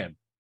Spider-Man.